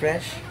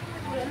 i-refresh.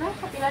 Wala na,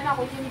 kapila na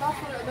ako din ba?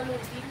 Wala na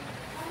lutin.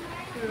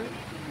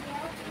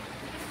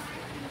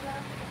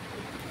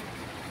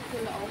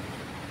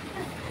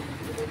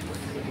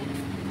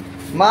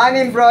 Mine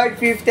embroid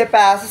 50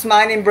 pesos,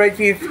 mine embroid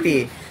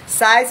 50.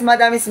 Size,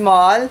 madam,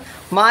 small.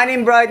 Mine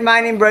embroid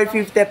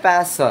 50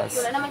 pesos.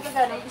 Wala naman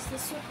kagana yung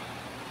business yun.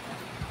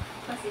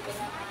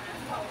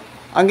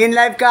 Ang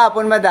gin-live ka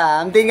hapon,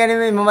 madam.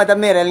 Tingnan mo,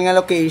 madam Merel, nga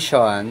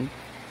location.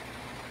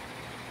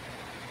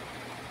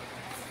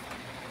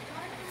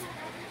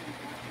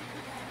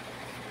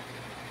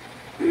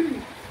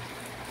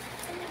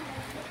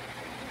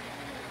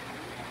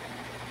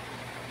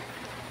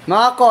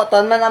 Mga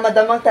cotton, man na,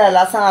 madam, ang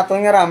tela sa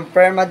atong nga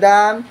ramper,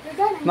 madam.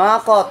 Mga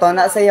cotton,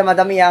 na sa iya,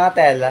 madam, iya nga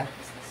tela.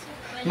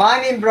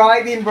 Man,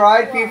 embroid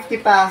 50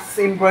 pesos,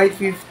 embroid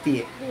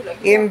 50.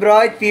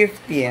 Embroid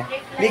 50.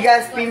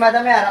 Ligaspi,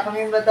 madam, yara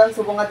kami, madam,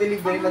 subong nga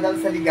delivery, madam,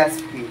 sa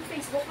Ligaspi.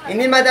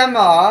 Ini, madam,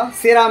 oh,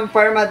 si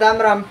ramper, madam,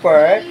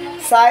 ramper.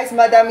 Size,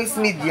 madam, is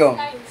medium.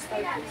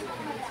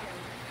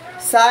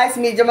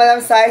 Size medium, madam,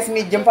 size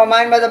medium.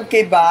 Pamain, madam,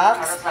 kay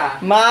box.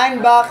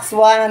 Mine box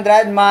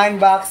 100, mine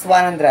box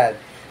 100.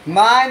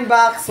 Mine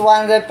box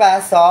 100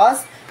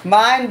 pesos.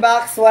 Mine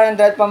box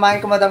 100. Pamain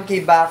ko, madam,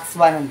 kay box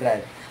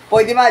 100.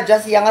 Pwede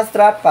ma-adjust yung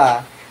strap,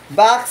 pa.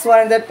 Box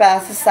 100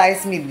 pesos,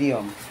 size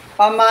medium.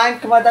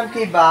 Pamain ko, madam,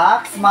 kay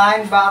box.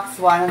 Mine box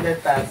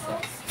 100 pesos.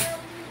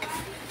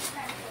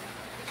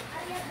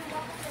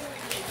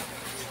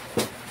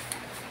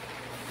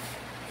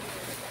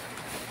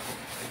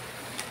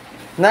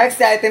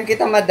 Next item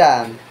kita,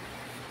 madam.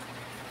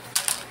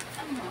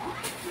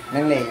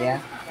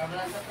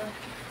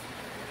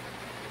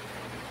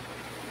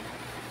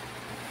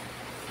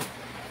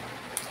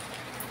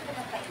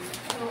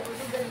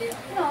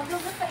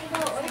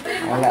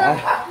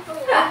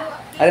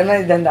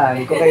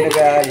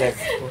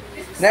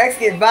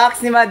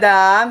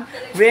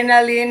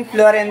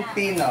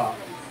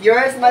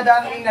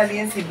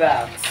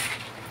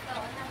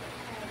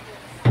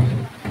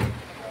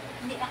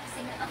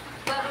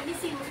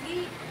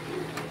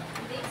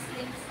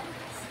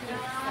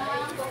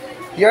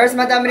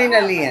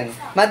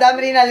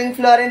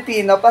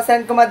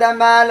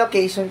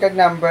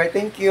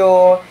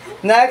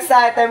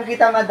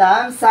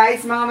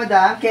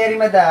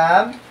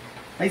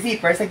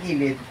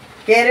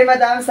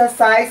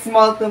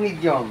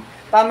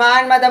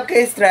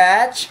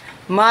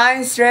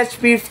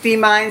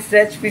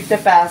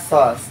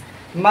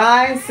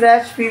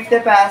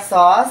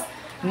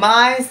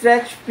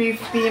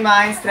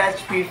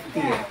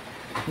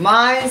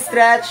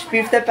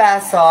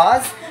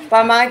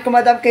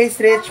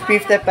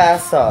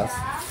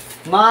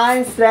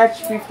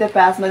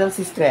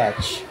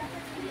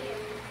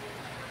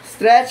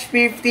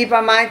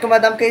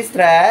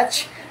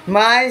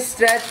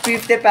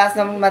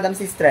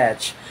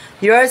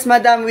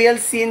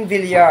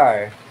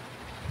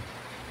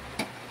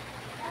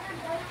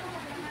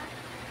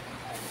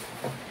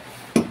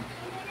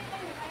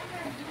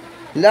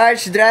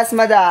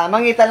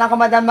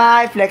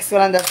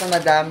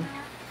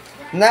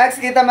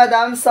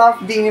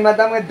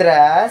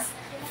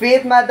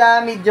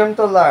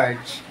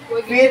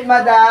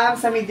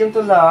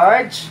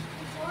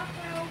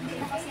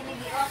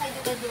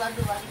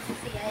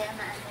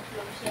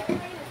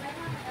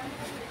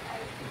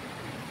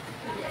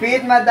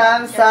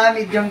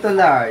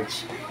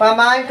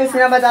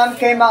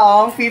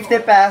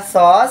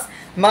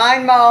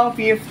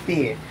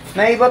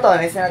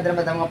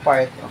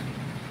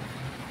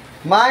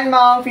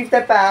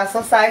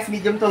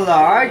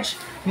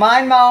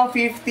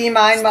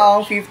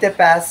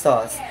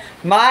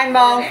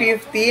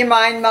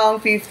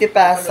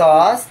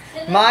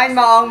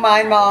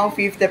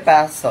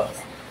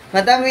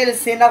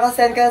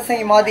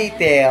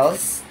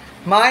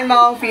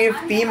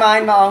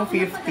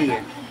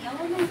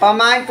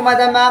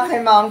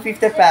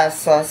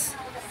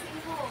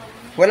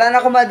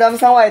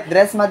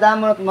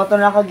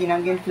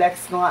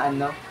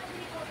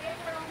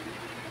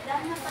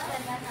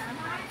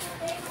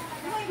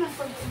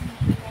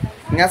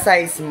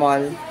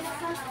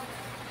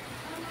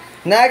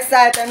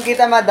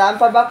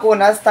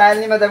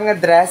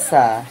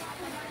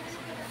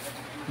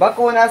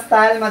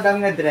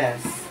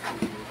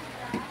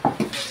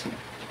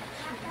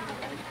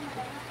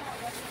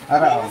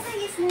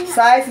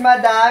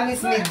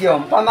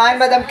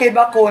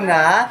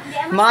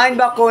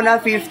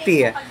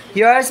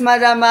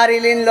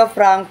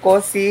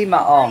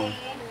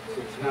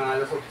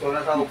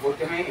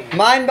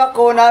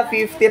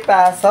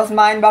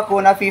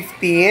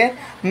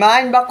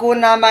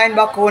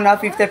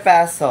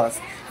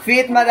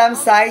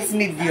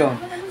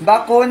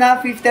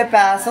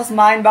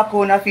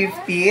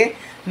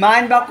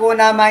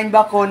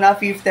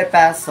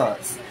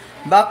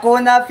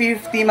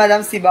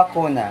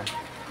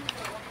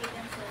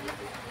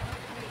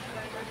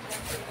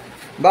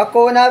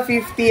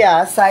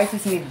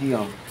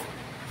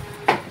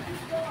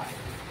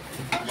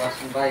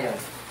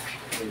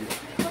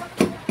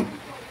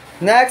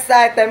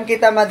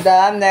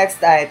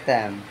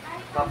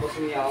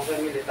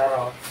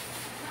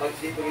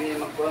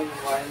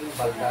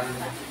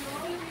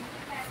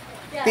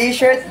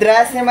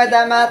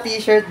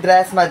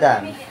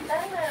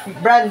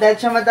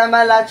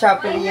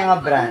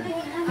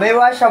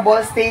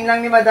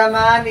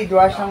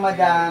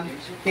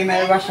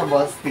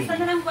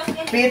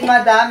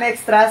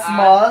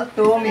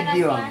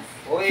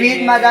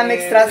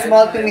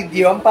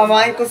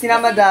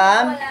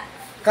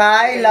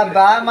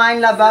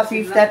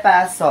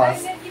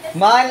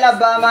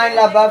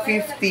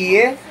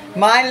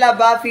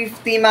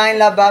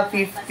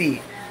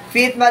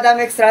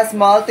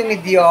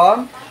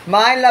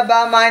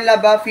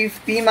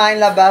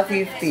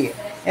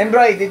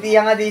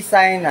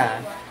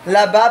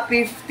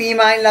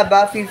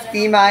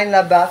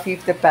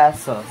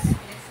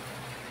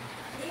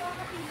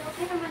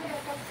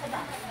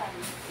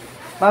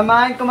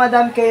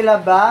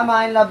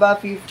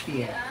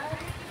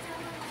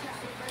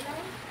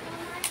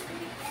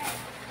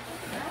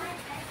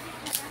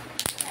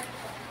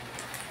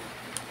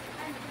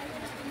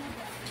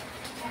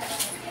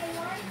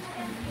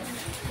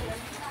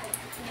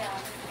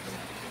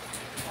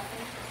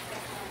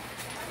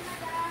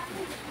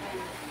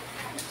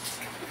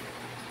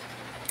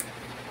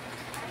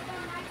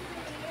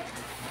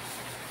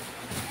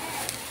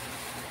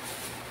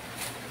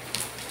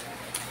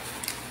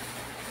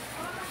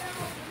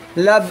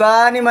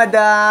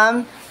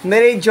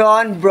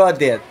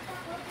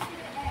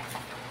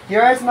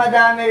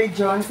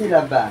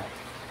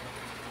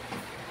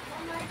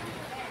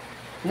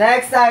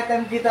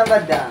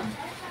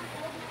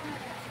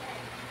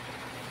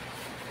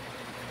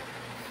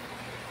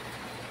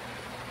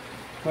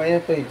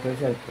 Kaya ito,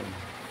 cellphone.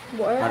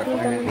 Buhay Para ako po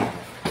tayo. ano.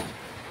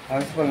 Ako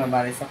sa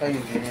pagmamari sa kayo,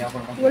 hindi niya ako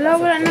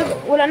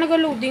Wala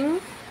nag-loading.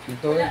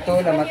 Ito,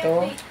 naman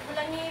to.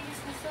 Wala ni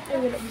business. Ay,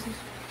 wala business.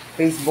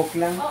 Facebook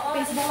lang.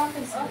 Facebook lang,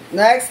 Facebook.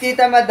 Next,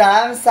 kita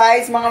madam.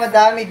 Size mga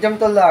madam, medium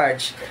to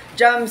large.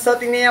 Jumpsuit,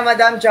 tingnan niya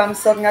madam,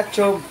 jumpsuit nga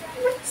tube.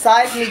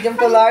 Size medium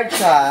to large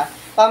ha.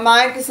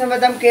 Pamain ko sa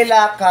madam kay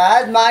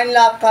lakad. Main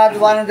lakad,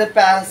 100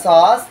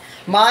 pesos.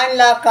 Main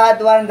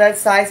lakad, 100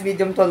 size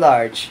medium to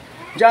large.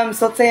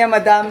 Jumpsuit sa iya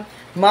madam.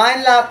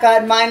 Main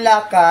lakad, main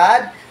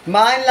lakad.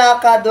 Main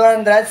lakad,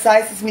 100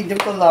 size is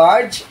medium to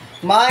large.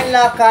 Main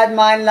lakad,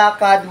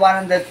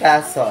 100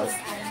 pesos.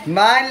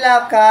 Main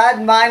lakad,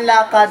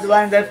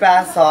 100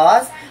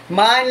 pesos.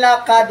 Main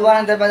lakad,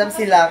 100 madam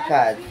si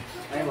lakad.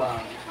 Ay,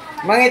 wow.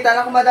 Mangita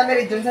lang ko madam,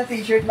 may dun sa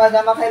t-shirt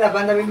madam,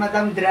 makilaban na rin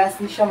madam,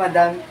 dress ni siya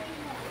madam.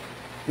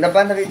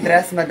 Laban na rin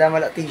dress madam,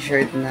 wala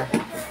t-shirt na.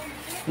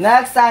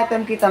 Next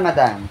item kita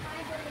madam.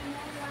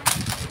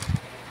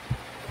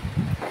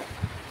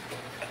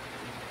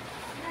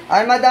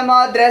 Ay madam,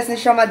 mga dress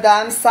ni siya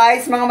madam,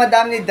 size mga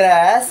madam ni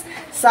dress,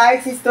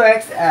 size is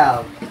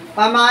 2XL.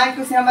 Pamain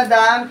ko siya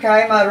madam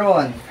kay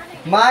maroon.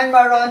 Mine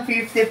maroon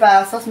 50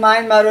 pesos,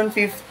 mine maroon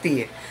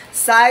 50.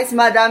 Size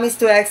madam is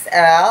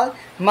 2XL.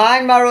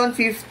 Mine maroon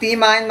 50,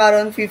 mine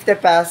maroon 50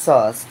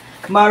 pesos.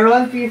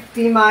 Maroon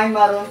 50, mine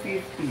maroon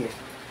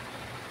 50.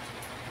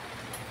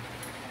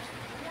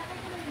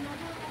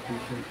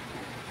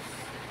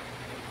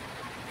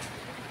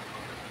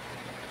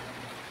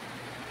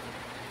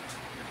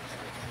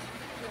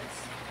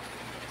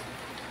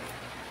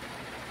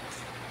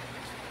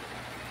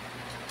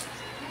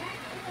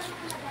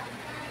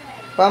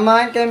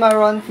 Pamain kay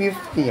maroon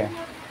 50.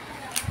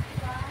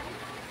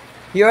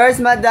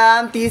 Yours,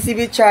 madam,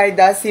 TCB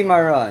Chida, si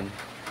maroon.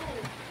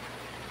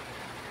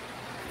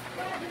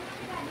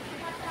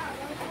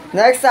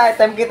 Next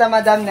item, kita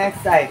madam,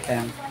 next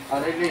item.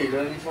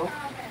 Really so?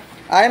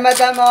 Ay,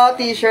 madam, oh,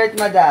 t-shirt,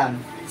 madam.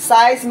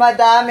 Size,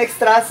 madam,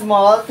 extra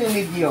small to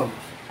medium.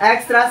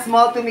 Extra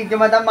small to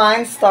medium, madam,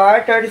 mine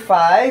star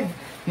 35.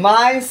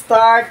 Mine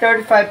star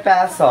 35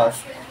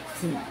 pesos.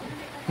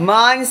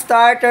 Mine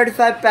star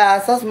 35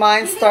 pesos.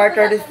 Mine star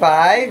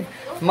 35.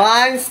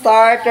 Mine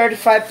star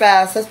 35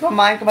 pesos.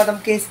 Pamain ko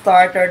madam kay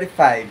star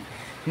 35.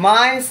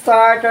 Mine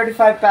star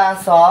 35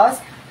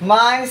 pesos.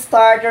 Mine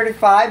star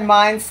 35.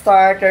 Mine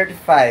star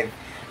 35.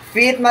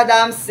 Fit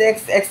madam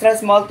 6 extra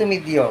small to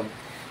medium.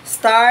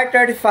 Star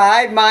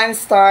 35. Mine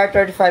star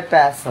 35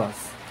 pesos.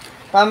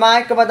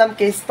 Pamain ko madam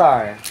kay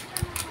star.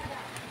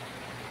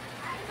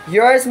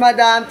 Yours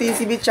madam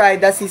TCB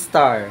Chida si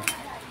star.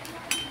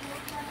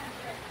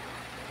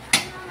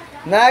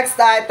 Next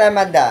item,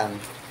 madam.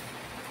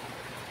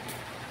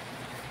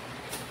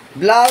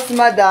 Blouse,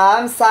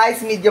 madam.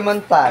 Size medium on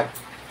tag.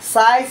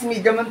 Size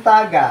medium on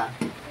taga.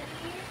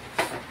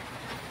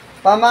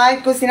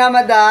 Pamain ko sina,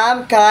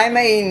 madam. Kay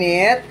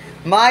mainit.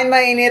 Mine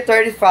mainit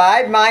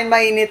 35. Mine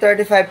mainit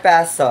 35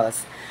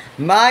 pesos.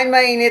 Mine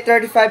mainit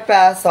 35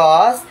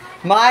 pesos.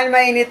 Mine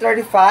mainit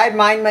 35.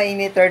 Mine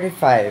mainit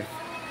 35.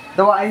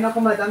 Dawain ako,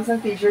 madam, sa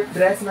t-shirt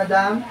dress,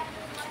 madam.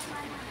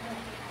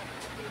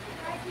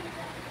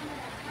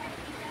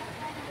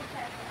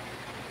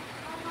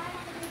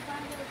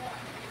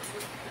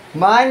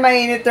 Mine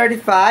mainit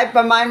 35.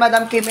 Pamain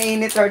madam kay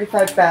mainit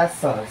 35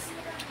 pesos.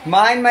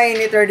 Mine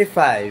mainit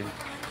 35.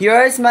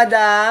 Yours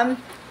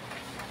madam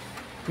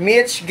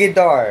Mitch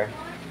Gidor.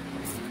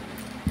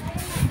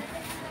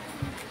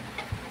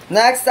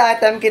 Next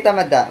item kita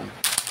madam.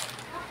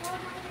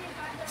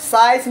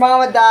 Size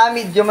mga madam,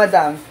 medium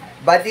madam.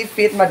 Body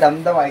fit madam,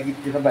 daw ay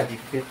dito body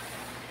fit.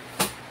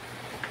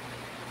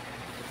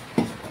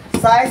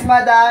 Size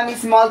madam,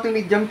 small to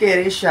medium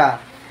carry siya.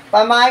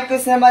 Pamain ko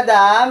sa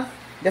madam,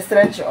 the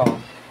stretch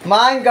on.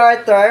 Mine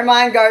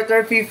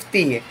garter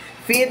 50.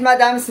 Fit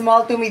madam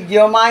small to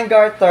medium, mine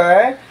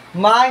garter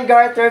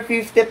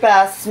 50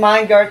 pesos,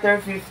 mine garter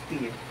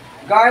 50.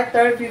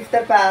 Garter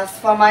 50 pesos,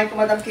 pamain ko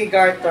madam kay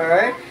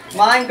garter.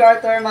 Mine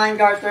garter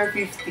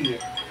 50.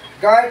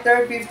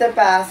 Garter 50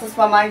 pesos,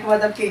 pamain ko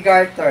madam kay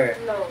garter.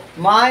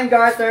 Mine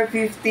garter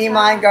 50,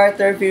 mine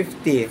garter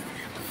 50.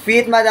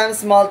 Fit madam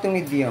small to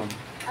medium.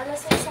 Ano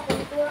sa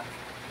kultura?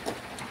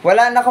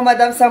 Wala na ko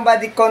madam sa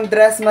bodycon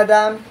dress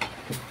madam.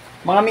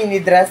 Mga mini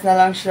dress na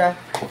lang siya.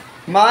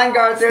 Man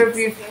garter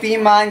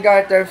 50, man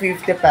garter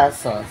 50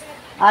 pesos.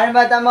 Ano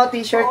madam mo,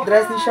 t-shirt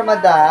dress ni siya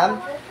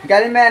madam.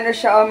 Galing may ano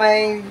siya,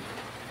 may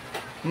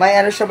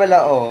ano siya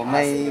bala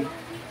may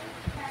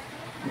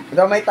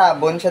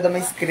tabon siya,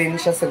 may screen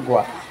siya sa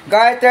gwa.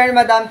 Garter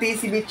madam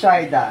TCB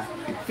Chida.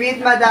 Fit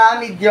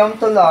madam,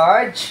 medium to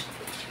large.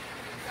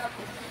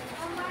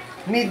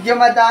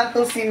 Medium madam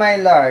to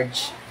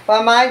semi-large.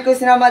 Pamain ko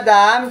sina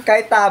madam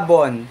kay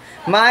tabon.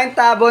 Mine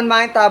tabon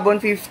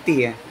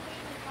 50.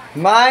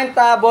 Mine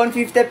tabon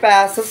 50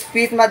 pesos.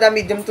 Fit madam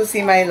medium to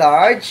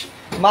semi-large.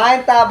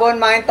 Mine tabon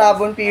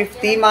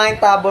 50. Mine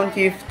tabon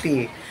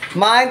 50.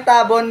 Mine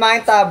tabon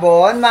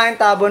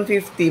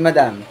 50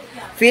 madam.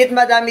 Fit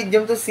madam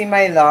medium to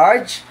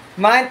semi-large.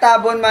 Mine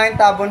tabon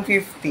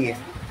 50.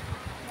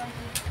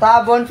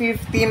 Tabon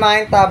 50,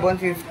 mine tabon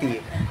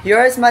 50.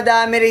 Yours,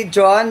 Madam Mary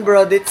John,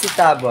 brodit si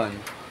tabon.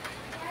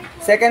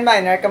 Second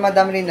minor ka,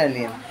 Madam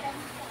Rinalyn.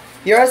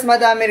 Yours,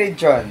 Madam Mary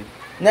John.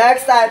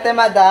 Next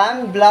item,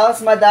 Madam,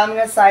 blouse, Madam,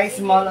 nga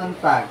size small on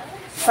tag.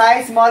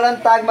 Size small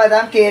on tag,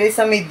 Madam, carry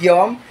sa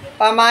medium.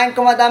 Pamain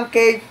ko, Madam,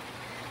 kay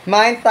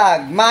mine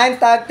tag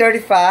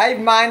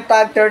 35, mine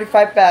tag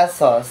 35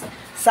 pesos.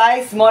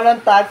 Size small on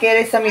tag,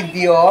 carry sa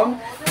medium.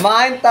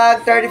 Mine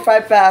tag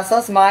 35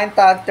 pesos, mine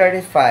tag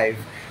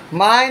 35.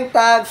 Mine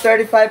tag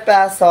 35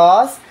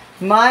 pesos.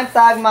 Mine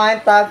tag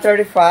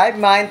 35,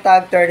 mine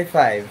tag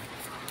 35.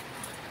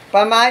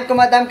 Pamain ko,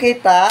 Madam, kay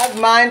tag,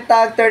 mine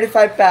tag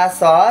 35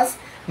 pesos.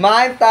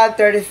 Mine tag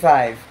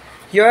 35.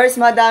 Yours,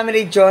 Madam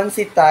Lee John,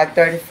 si tag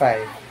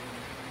 35.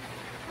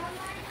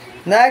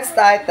 Next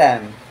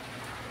item.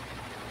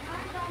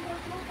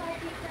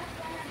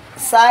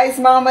 Size,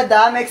 mga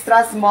Madam,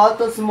 extra small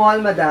to small,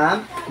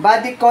 Madam.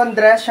 Bodycon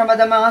dress siya,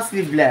 Madam, mga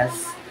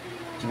sleeveless.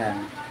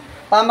 Yan.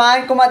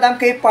 Pamain ko, Madam,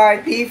 kay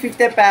party,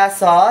 50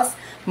 pesos.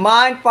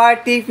 Mine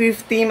party,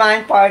 50.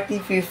 Mine party,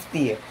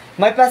 50.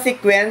 May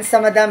pa-sequence sa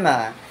Madam,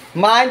 ah.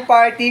 Mine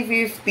party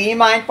 50,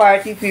 mine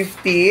party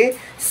 50.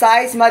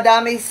 Size,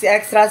 Madam, is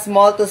extra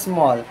small to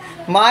small.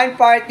 Mine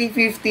party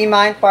 50,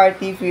 mine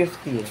party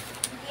 50.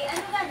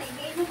 Ano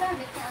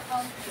gamit na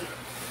account ko?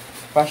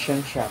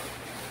 Fashion shop.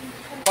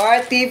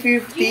 Party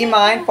 50,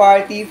 mine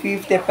party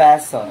 50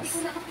 pesos.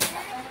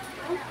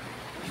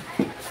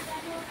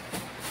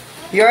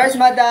 Yours,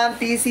 Madam,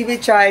 TCB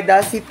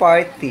Chida, si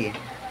party.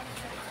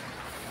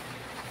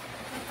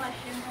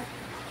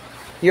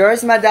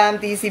 Yours, Madam,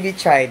 TCB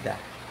Chida.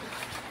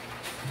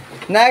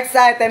 Next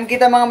item,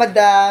 kita mga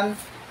Madam.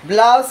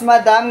 Blouse,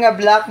 Madam, nga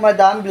black,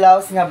 Madam.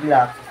 Blouse, nga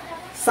black.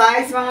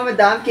 Size, mga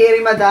Madam. Carry,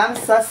 Madam,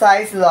 sa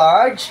size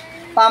large.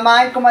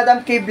 Pamain ko,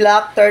 Madam, kay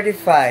black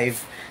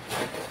 35.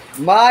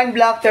 Mine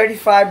black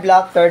 35,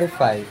 black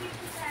 35.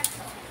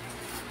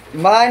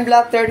 Mine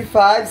black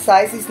 35,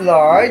 size is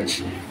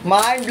large.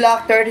 Mine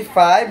black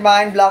 35,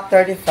 mine black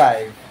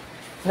 35.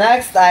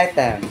 Next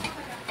item.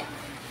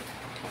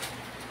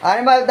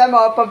 Ano, Madam,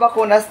 o,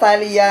 pabakuna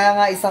style iya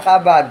nga isa ka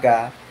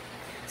baga.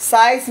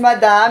 Size,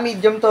 Madam,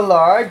 medium to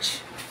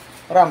large.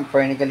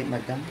 Ramper ni galit,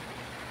 Madam.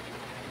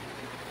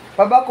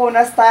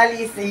 Pabakuna style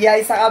is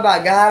iya isa ka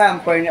baga,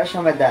 ramper niya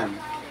siya, Madam.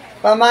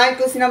 Pamain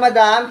ko sina,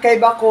 Madam,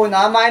 kay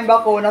bakuna. Mine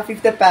bakuna,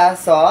 50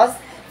 pesos.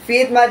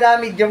 Fit,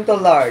 Madam, medium to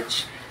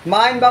large.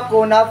 Mine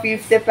bakuna,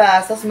 50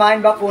 pesos.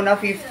 Mine bakuna,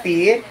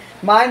 50.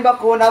 Mine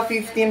bakuna,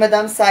 50,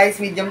 Madam, size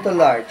medium to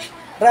large.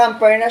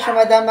 Ramper na siya,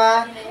 Madam,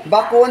 ah.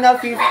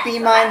 Bakuna, 50.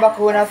 Mine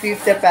bakuna,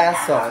 50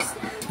 pesos.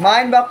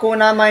 Mine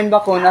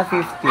bakuna,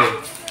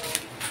 50.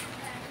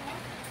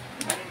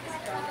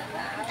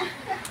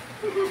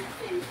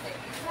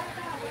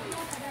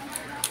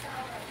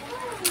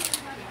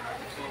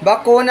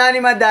 Bakuna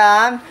ni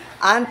Madam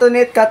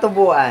Antoinette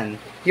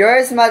Katubuan.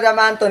 Yours, Madam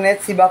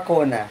Antoinette, si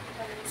bakuna.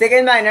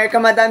 Second minor ka,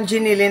 Madam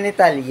Ginilin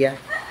Italia.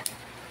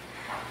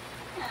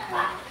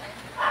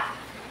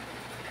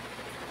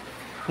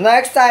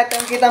 Next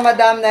item kita,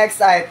 Madam,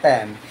 next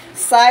item.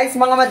 Size,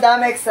 mga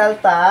Madam,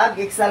 XL tag,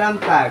 XL ang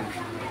tag.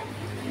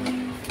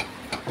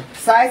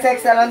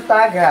 Size XL ang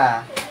tag,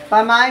 ha.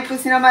 Pamain ko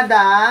sina,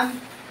 Madam.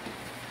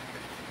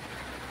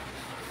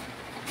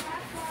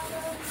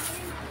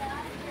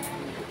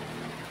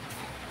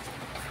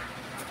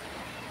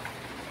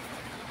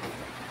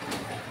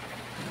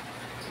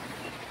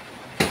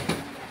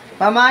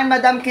 Pamain,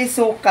 Madam, kay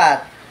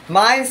sukat.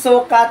 Mine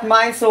sukat,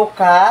 mine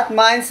sukat,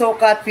 mine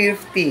sukat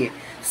 50.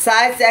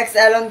 Size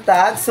XL ang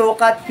tag,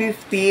 sukat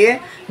 50.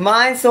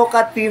 Mine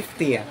sukat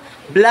 50.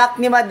 Black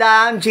ni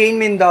Madam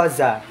Jane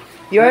Mendoza.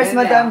 Yours,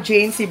 Madam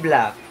Jane, si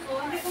black.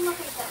 Hindi ko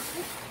makita.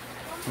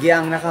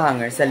 Giyang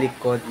nakahanger sa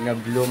likod nga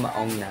blue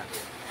maong na.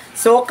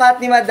 Sukat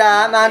ni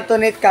Madam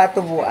Antoinette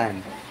Katubuan.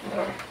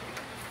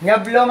 Nga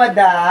blue,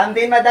 Madam.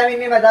 Din, Madam,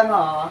 ini, Madam,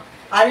 oh.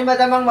 Ani,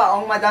 Madam, ang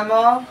maong, Madam,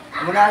 oh.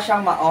 Muna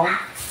siyang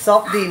maong.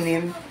 Soft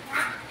denim.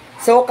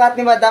 Sukat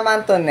ni Madam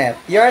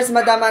Antoinette. Yours,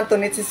 Madam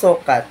Antoinette, si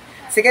sukat.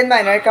 Second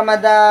minor ka,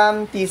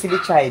 Madam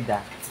TCB Chida.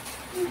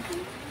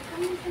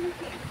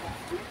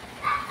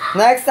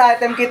 Next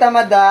item kita,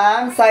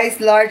 Madam.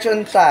 Size large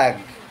on tag.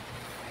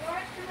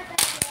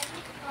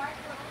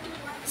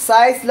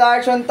 Size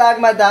large on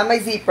tag, Madam.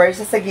 May zipper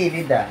siya sa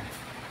gilid, ah.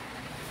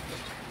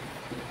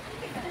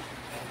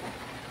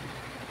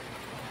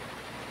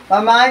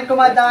 Pamain ko,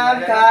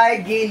 Madam,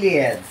 kay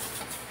gilid.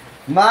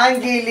 Man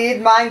gilid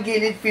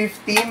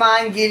 50.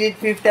 Man gilid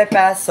 50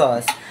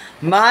 pesos.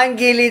 Man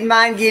gilid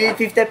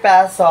 50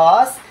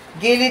 pesos.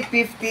 Gilid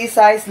 50,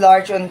 size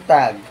large on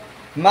tag.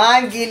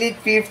 Man gilid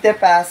 50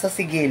 pesos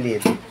si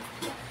gilid.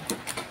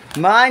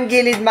 Man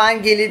gilid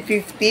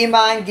 50.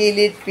 Man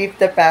gilid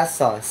 50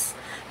 pesos.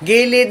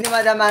 Gilid ni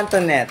Madam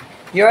Antoinette.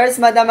 Yours,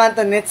 Madam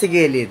Antoinette, si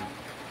gilid.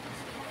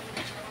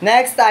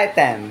 Next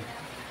item.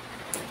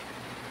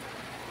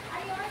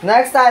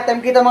 Next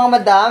item kita, mga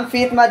Madam.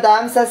 Fit,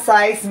 Madam, sa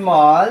size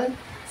small.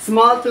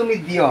 Small to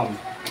medium.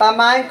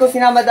 Pamain ko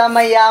sina, Madam,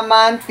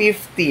 mayaman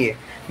 50.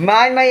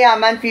 Mine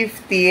mayaman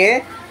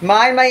 50.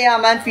 Mine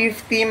mayaman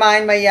 50.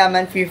 Mine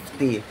mayaman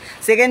 50.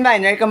 Second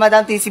minor ka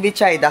Madam TCB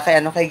Chayda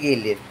kay ano kay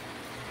gilid.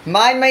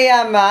 Mine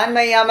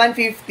mayaman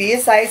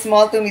 50. Size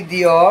small to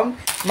medium.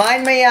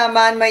 Mine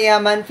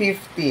mayaman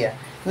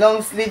 50.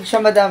 Long sleeve siya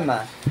Madam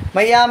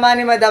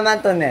Mayaman ni Madam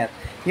Antoinette.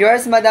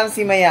 Yours Madam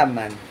si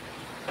mayaman.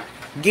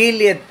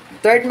 Gilid.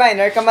 Third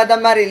minor ka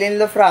Madam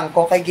Marilyn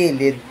Lofranco kay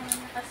gilid.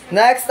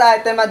 Next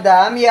item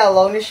Madam,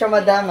 yellow ni siya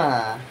Madam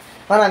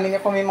Marami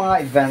na po may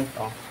mga event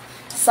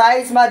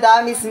Size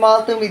Madam is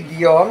small to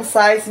medium.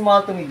 Size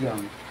small to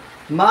medium.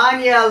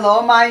 Mine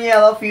yellow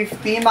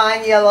 50.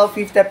 Mine yellow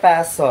 50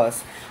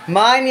 pesos.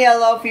 Mine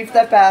yellow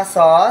 50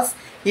 pesos.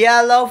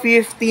 Yellow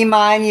 50.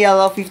 Mine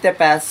yellow 50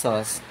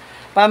 pesos.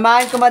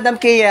 Pamain ko Madam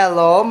kay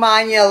yellow.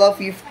 Mine yellow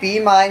 50.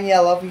 Mine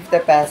yellow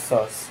 50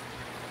 pesos.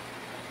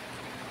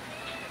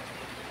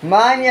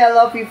 Mine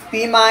yellow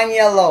 50. Mine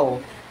yellow.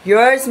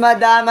 Yours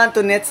Madam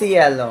Antoinette si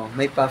yellow.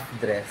 May puff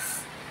dress.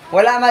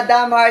 Wala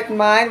Madam Heart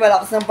Mine.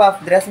 Wala ko sa puff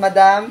dress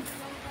Madam.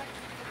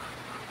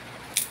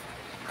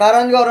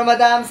 Karon goro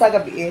Madam sa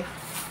gabi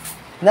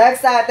Next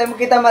item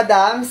kita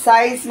Madam.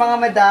 Size mga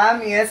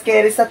Madam is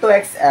carry sa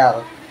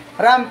 2XL.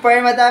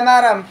 Ramper Madam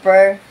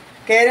ramper.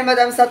 Carry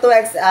Madam sa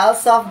 2XL.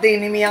 Soft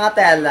denim yung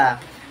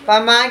tela.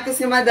 Pamain ko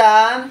si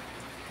Madam.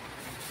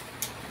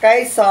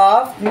 Kay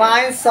soft.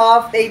 Mine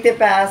soft 80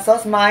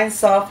 pesos. Mine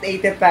soft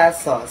 80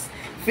 pesos.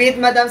 Fit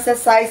Madam sa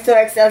size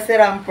 2XL si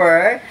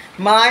ramper.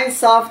 Mine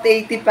soft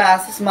 80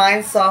 pesos.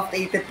 Mine soft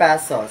 80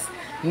 pesos.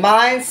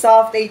 Mine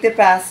soft 80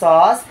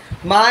 pesos.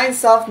 Mine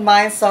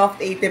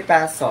soft 80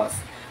 pesos.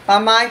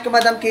 Pamain ko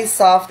Madam kay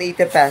soft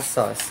 80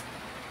 pesos.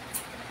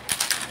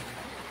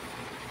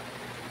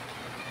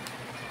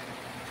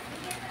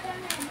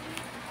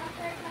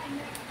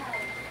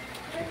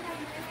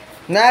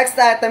 Next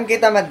item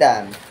kita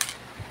Madam.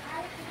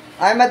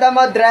 Ay Madam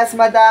mo dress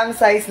Madam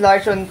size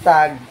large on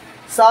tag.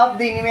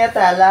 Soft din yung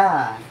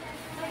tela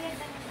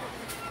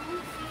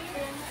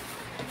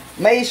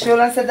May issue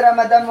lang sa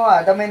drama Madam mo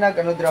May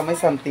drama may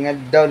something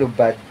daw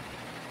lubad.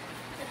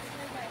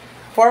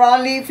 For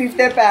only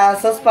 50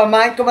 pesos,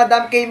 pamain ko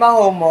Madam kay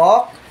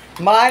mahomok.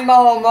 Mine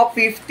mahomok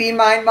 50,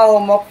 mine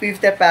mahomok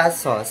 50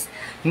 pesos.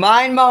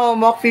 Mine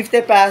mahomok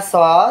 50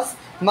 pesos.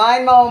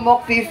 Mine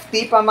mahomok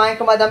 50, pamain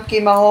ko Madam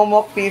kay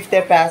mahomok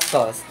 50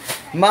 pesos.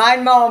 Mine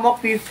mahomok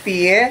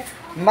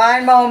 50.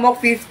 Mine mahomok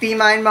 50,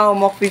 mine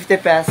mahomok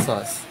 50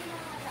 pesos.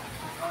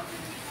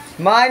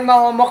 Mine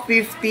mahomok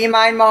 50,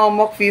 mine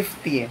mahomok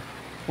 50.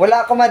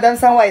 Wala ko Madam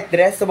sa white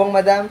dress, subong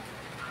Madam.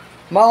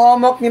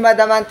 Mahomok ni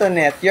Madam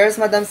Antoinette. Yours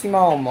Madam si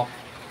mahomok.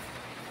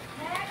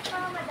 Next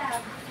mga Madam.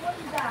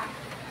 Gunda.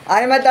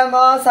 Ay Madam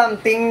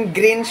something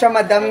green siya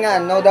Madam nga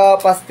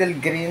daw pastel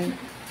green.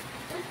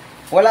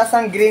 Wala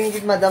sang green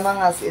gid Madam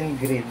ang as in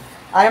green.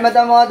 Ay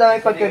Madam daw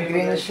may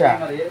pagka-green siya.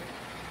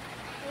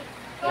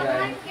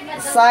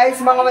 Size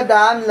mga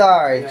Madam,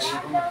 large.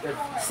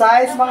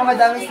 Size mga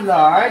Madam is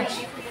large.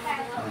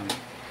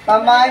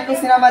 Pamain ko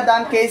sila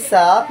Madam kay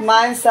self.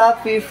 Mine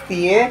self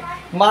 50.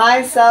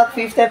 Mine self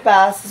 50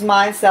 pesos.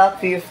 Mine self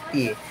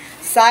 50.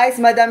 Size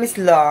Madam is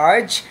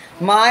large.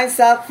 Mine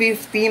self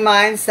 50.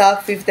 Mine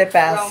self 50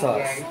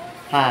 pesos.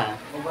 Ha?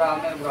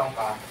 Brown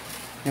ka.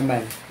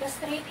 Naman.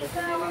 Straight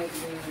ikaw.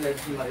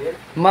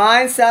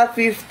 Mine self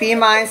 50.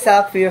 Mine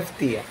self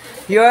 50.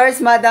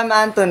 Yours, Madam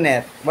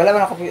Antoinette. Wala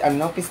man ako,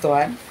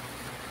 pistuhan?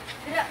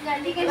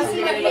 Hindi ka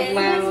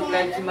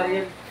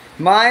kasi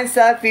Mine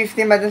sa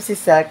 50, Madam si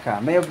Seka.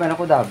 May man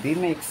ako dabi,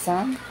 may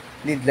exam.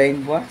 Deadline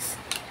was.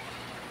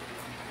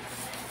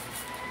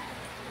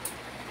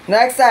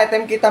 Next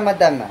item kita,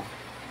 Madam.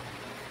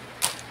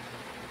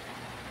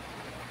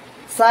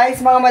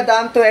 Size mga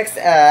Madam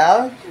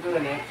 2XL. Ito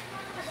ganit.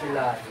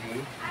 Sila.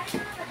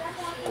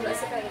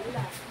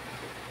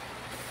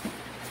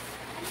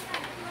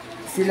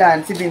 Silan,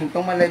 si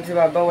Bintong malag si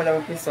Baba,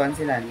 wala mang pistuhan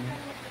silan.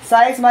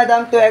 Size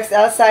Madam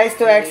 2XL, size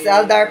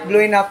 2XL, dark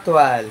blue in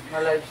actual.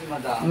 Malive si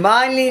Madam.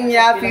 Main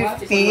linya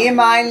 50,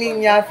 main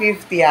linya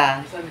 50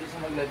 Saan di sa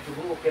mag-live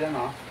siguro, okay lang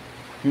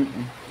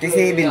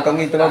Kasi Bintong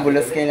ito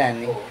mabulos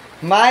kailan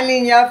Main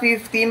linya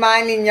 50,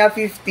 main linya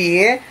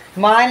 50,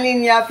 main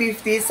linya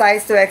 50,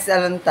 size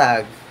 2XL ang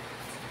tag.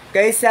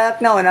 Kay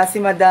Selk na una, si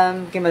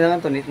Madam, kay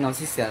Madam Antoinette na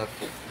si Selk.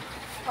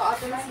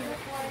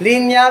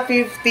 Linya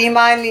 50,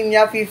 main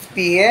linya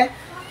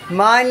 50,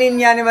 main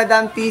linya ni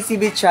Madam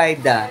TCB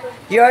Chayda.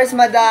 Yours,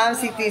 Madam,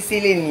 si TC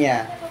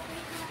Linya.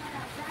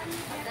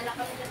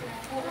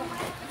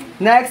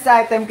 Next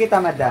item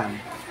kita, Madam.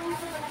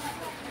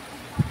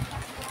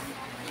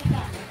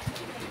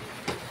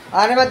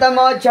 Ano, Madam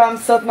mo?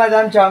 Jumpsuit,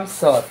 Madam,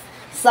 jumpsuit.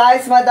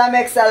 Size, Madam,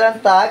 XL ang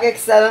tag,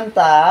 XL ang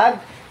tag.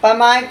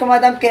 Pamain ko,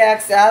 Madam, kay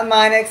XL,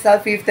 mine XL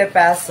 50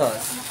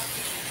 pesos.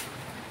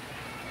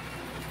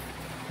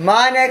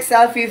 Mine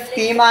XL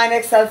 50, mine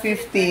XL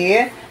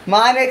 50.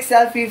 Mine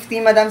XL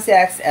 50, Madam, si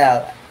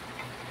XL.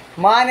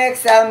 Mine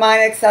XL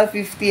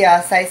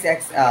 50, size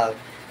XL.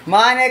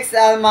 Mine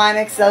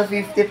XL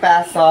 50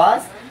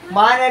 pesos.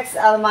 Mine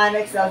XL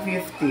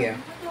 50.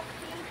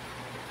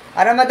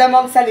 Ara, madam,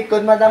 ang sa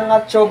likod, madam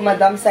nga chobe,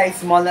 madam,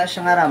 size small na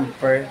siya nga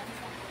ramper.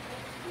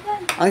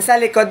 Ang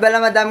sa likod, bala,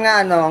 madam,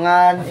 nga ano,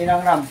 nga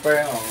inang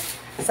ramper, oh.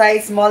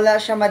 Size small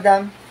na siya,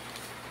 madam.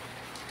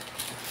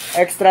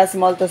 Extra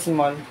small to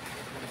small.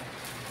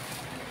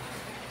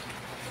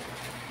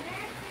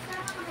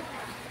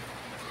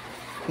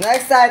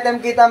 Next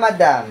item kita,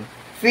 madam.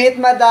 Fit,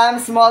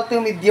 madam, small to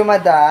medium,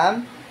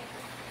 madam.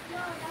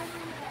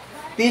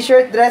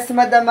 T-shirt, dress,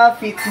 madam,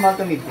 fit, small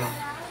to medium.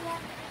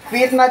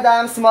 Fit,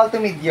 madam, small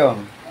to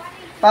medium.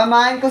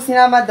 Pamain ko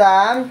sila,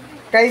 madam,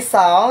 kay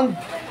sound.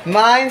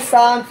 Mine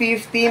sound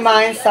 50,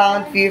 mine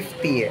sound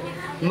 50.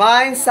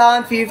 Mine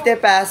sound 50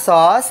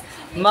 pesos.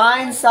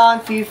 Mine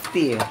sound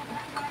 50.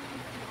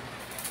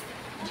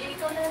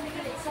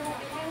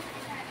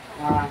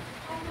 Ah.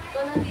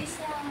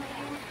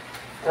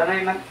 Sana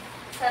yun lang.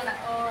 Sana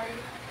all.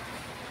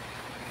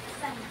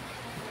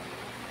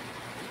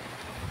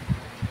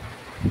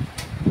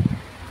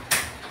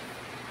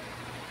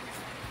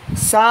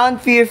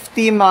 Sound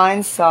 50,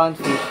 mine sound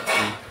 50.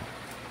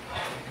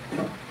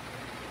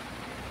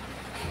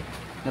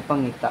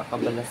 Napangita ka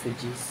bala sa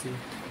GC.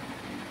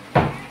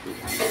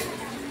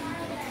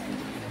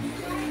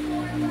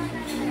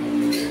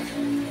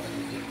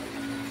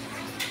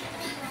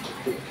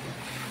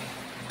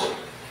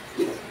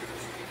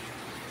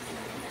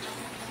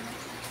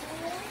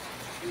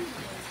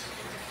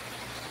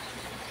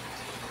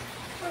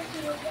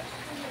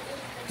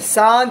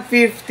 Sound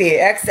 50.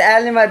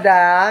 XL ni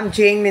Madam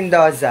Jane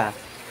Mendoza.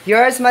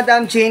 Yours,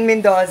 Madam Jane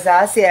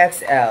Mendoza, si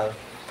XL.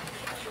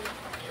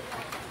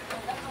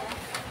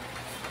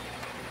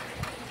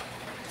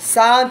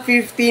 Sound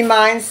 50,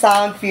 mine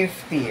sound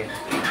 50.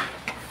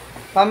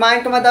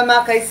 Pamain ko, Madam,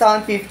 kay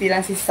sound 50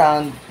 lang si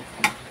sound.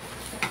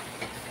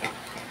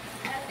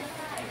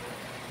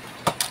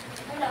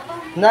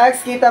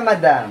 Next kita,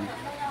 Madam.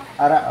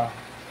 Ara, oh.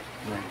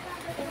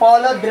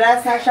 Polo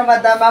dress na siya,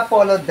 Madam,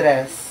 polo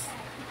dress.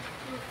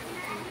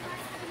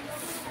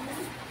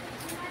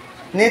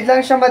 Need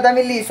lang siya, Madam,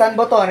 ilisan,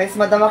 botones.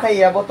 Madam,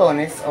 kaya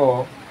botones,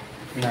 oh.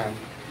 Yan.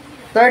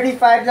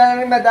 35 na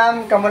lang, Madam,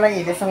 kamo lang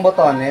ilis ang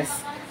botones.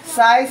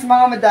 Size,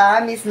 mga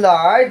Madam, is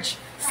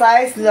large.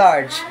 Size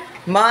large.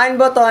 Mine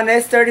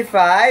botones,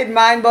 35.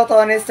 Mine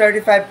botones,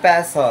 35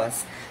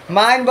 pesos.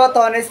 Mine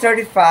botones,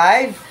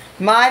 35.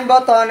 Mine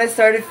botones,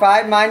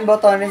 35. Mine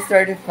botones,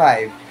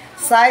 35.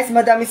 Size,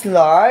 Madam, is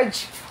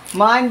large.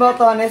 Mine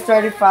botones,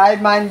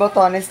 35. Mine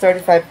botones,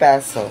 35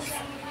 pesos.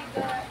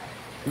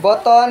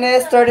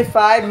 Botones,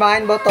 35.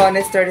 Mine,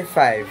 botones,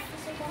 35.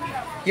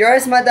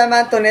 Yours, Madam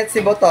Antoinette, si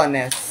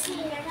botones.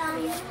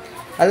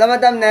 Hello,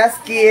 Madam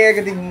Neski.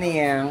 Good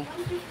evening.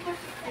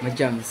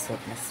 Ma-jumpsuit.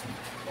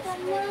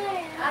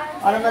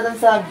 Ano, Madam,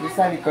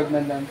 sa likod,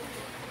 Madam?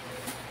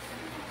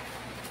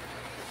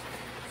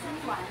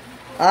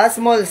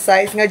 Small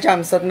size nga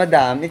jumpsuit,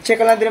 Madam. I-check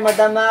ko lang din,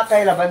 Madam,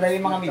 kay laban na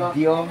yung mga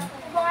medium.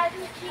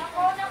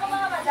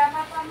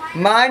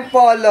 Mine,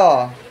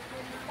 polo.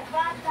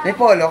 May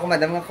polo ako,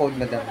 Madam, nga code,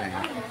 Madam.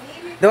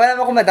 Dawa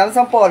naman ako, Madam,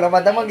 sa polo,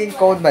 Madam, maging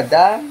code,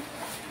 Madam.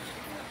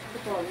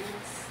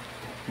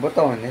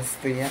 Botones.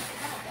 To yan.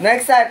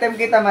 Next item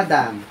kita,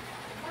 Madam.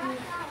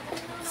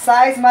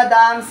 Size,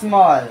 Madam,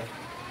 small.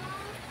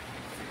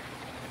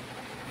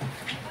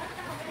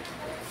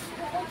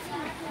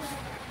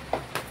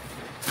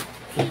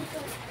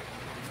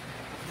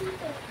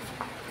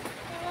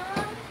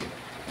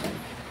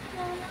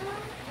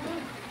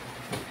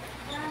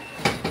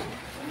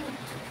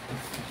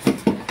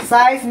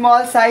 Size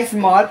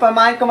small.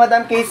 Pamain ko,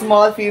 Madam, kay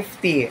small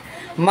 50.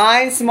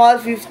 Mine small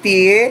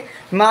 50.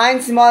 Mine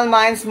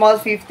small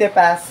 50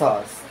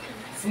 pesos.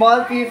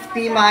 Small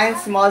 50, mine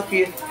small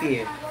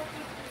 50.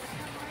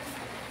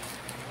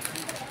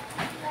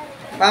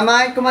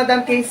 Pamain ko,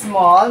 Madam, kay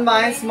small.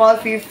 Mine small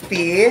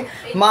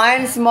 50.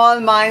 Mine small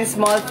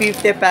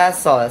 50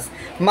 pesos.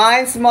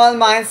 Mine small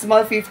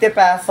 50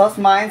 pesos.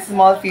 Mine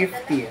small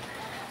 50.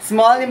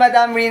 Small ni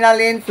Madam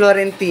Rinalyn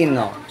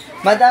Florentino.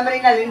 Madam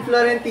Rinalyn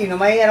Florentino,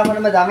 may ano ko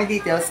na, Madam, may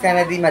details ka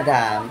na di,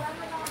 Madam.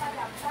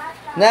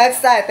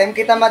 Next item,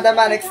 kita, Madam,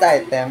 next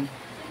item.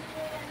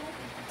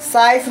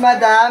 Size,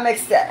 Madam,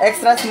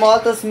 extra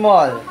small to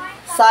small.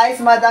 Size,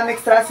 Madam,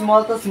 extra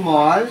small to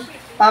small.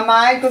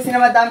 Pamain ko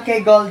sina, Madam,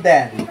 kay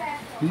Golden.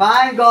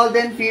 Mine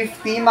golden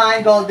 50,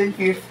 mine golden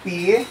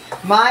 50.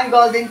 Mine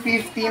golden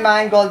 50,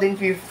 mine golden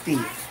 50.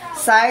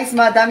 Size,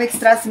 Madam,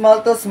 extra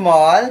small to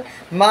small.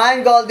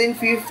 Mine golden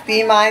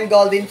 50, mine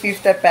golden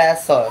 50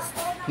 pesos.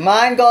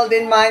 Mine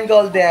golden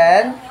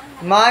 50.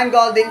 Mine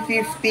golden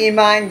 50.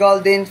 Mine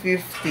golden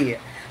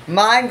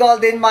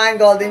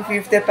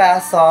 50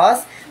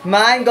 pesos.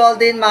 Mine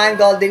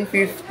golden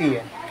 50.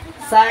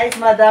 Size,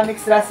 Madam,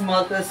 extra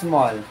small to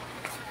small.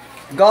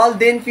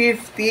 Golden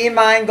 50,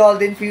 mine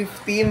golden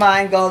 50,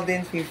 mine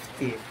golden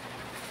 50.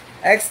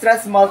 Extra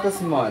small to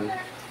small.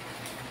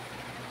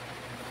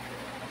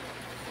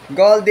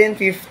 Golden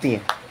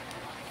 50.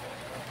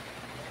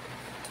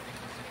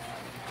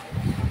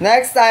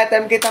 Next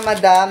item kita,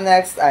 Madam.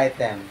 Next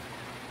item.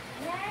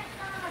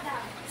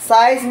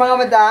 Size, mga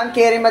Madam.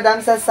 Carry,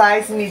 Madam, sa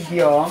size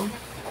medium.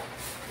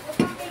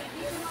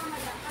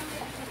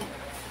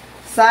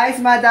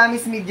 Size, madam,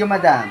 is medium,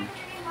 madam.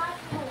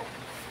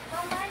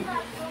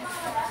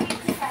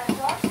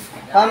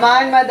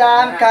 Pamain,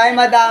 madam, kay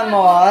Madam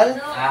Mall.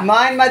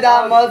 Mine,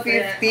 Madam Mall,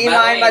 50.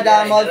 Mine,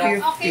 Madam Mall,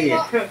 50.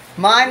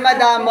 Mine,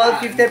 Madam Mall,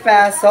 50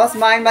 pesos.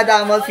 Mine,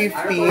 Madam Mall,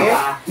 50.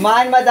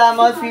 Mine, Madam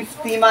Mall,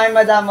 50. Mine,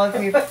 Madam Mall,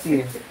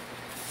 50.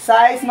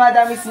 Size,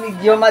 madam, is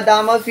medium.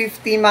 Madam Mall,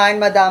 50.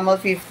 Mine, Madam Mall,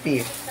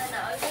 50.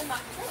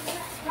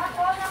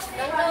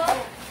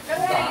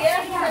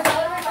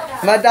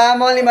 Madam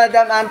Mall ni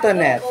Madam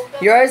Antoinette.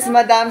 Yours,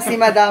 madam, si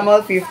Madam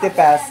Mall, 50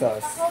 pesos.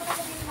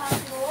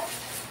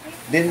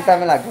 Din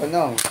tayo malago,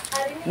 no?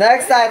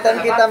 Next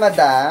item kita,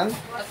 madam.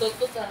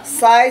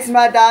 Size,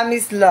 madam,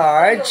 is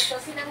large.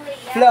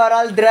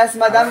 Floral dress,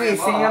 madam.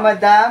 Ising na,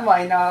 madam.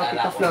 Why na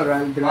kita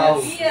floral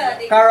dress?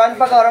 Karon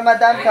pa,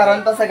 madam.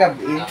 Karon pa sa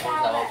gabi.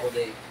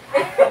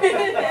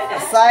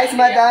 Size,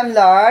 madam,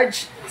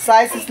 large.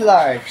 Size is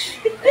large.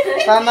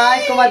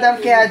 Pamain ko,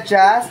 madam, kaya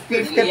adjust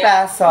 50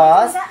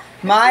 pesos.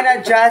 Mine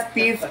adjust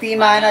 50,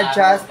 mine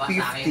adjust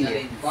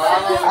 50.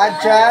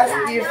 Adjust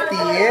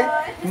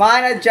 50.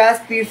 Mine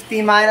adjust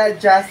 50, mine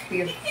adjust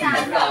 50.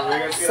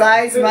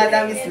 Size,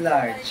 madam, is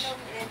large.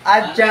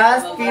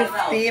 Adjust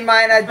 50,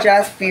 mine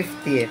adjust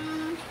 50.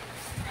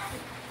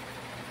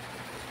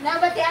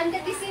 Nabatian ka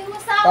gising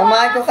mo sa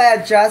Pamain ko kay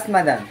adjust,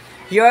 madam.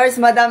 Yours,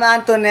 Madam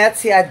Antoinette,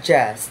 si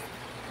adjust.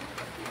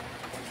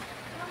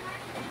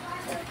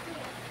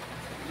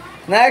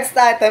 Next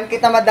item,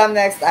 kita, madam,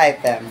 next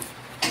item.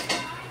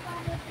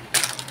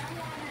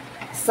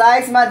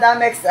 Size,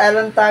 madam, XL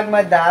on tag,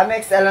 madam,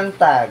 XL on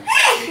tag.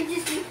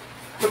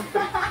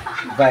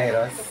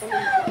 Virus.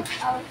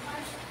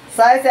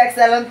 Size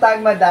XL on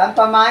tag, madam.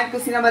 Pamain ko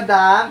sina,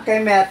 madam,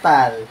 kay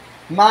metal.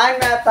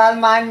 Mine metal,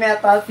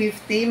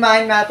 50.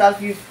 Mine metal,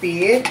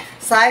 50.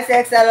 Size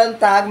XL on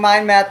tag,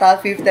 mine metal,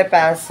 50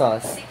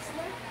 pesos.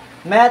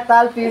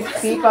 Metal,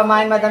 50.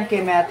 Pamain, madam,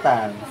 kay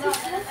metal.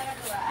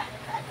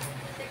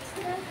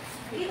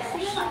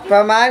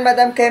 Pamain,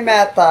 madam, kay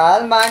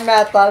metal. Mine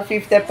metal,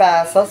 50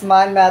 pesos.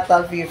 Mine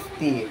metal,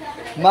 50.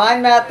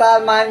 Mine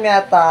metal, mine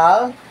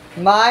metal.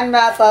 Mine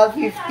metal,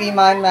 50.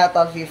 Mine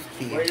metal,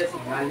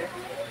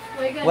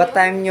 50. What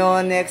time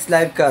nyo next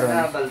live karon?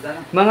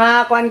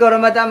 Mga kuan goro,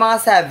 madam,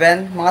 mga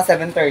 7. Mga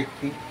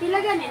 7:30.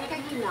 Pila gani ni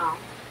kaginaw?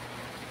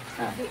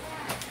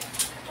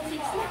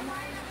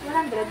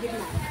 100 din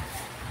na.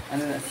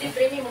 Ano na siya?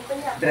 Libre ni mo ko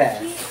niya.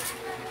 Dress.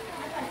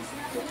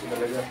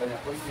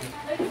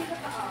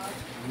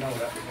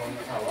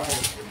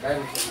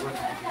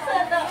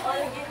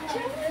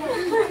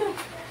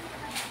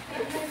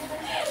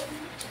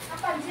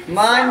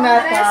 Mine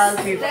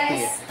metal,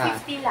 50. Ha?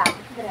 50 lang,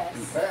 dress.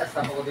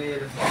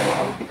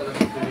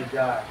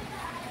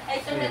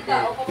 Ay, sunod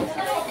ka. O, kapag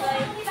sa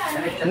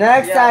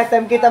Next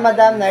item kita,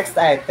 madam. Next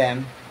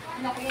item.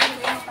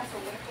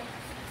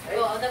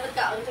 Oo, dapat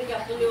ka. Ang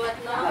kanya puliwat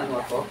na.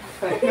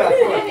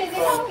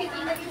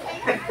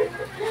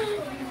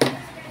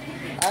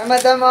 Ay,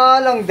 madam,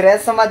 oh, long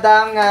dress sa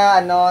madam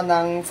nga, ano,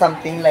 ng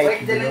something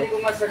like blue.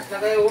 Ko ma-search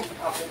na kayo.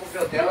 Ako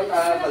computer,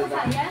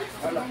 balda.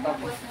 Laptop.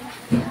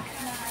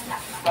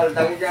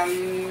 Balda yung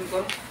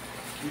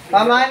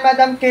Pamain,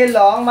 madam, kay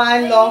long.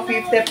 Mine long,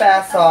 50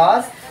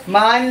 pesos.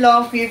 Mine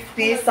long,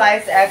 50,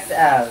 size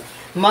XL.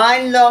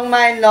 Mine long,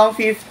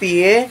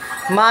 50.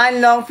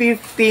 Mine long,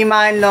 50,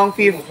 mine long,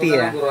 50.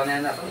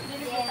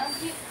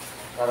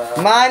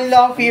 Mine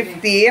long,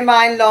 50.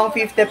 Mine long,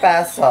 50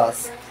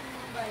 pesos.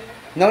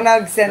 Nung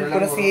nag-send ko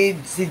na si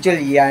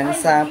Julian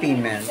sa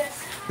payment.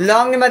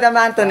 Long ni Madam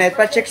Antoinette.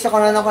 Pa-check sa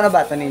kung ano ko na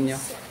bato ninyo.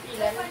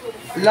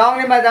 Long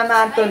ni Madam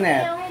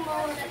Antoinette.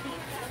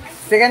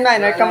 Second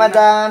minor ka,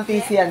 Madam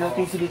TC, ano,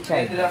 TC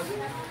Bichay.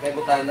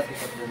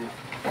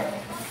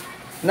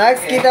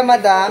 Next kita,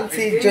 Madam,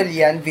 si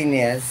Julian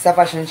Vinez sa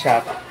fashion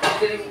shop.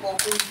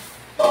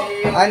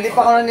 Hindi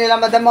pa ko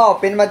nila, Madam,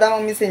 open. Madam,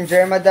 ang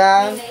messenger,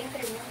 Madam.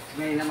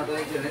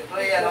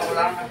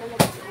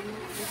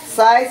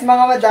 Size,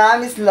 mga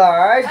madam, is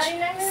large.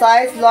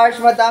 Size large,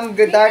 madam,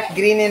 dark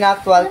green in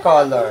actual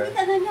color.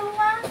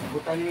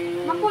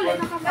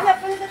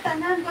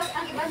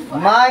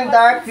 Mine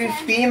dark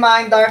 50,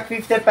 mine dark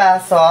 50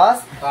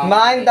 pesos.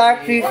 Mine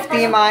dark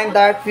 50, mine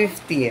dark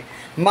 50.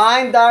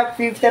 Mine dark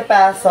 50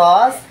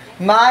 pesos.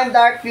 Mine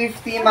dark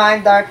 50,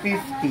 mine dark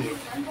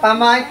 50.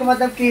 Pamain ko,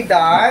 madam, kay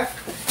dark.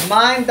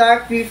 Mine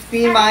dark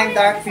 50, mine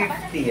dark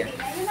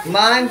 50.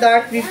 Mine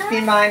dark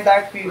 50, mine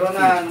dark 50.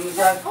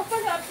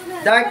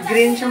 Dark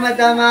green siya,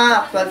 madam,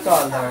 actual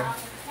color.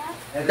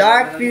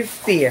 Dark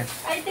 50.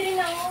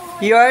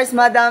 Yours,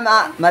 madam,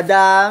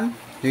 madam,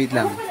 wait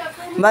lang.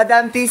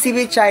 Madam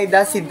TCB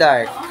Chayda, si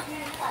dark.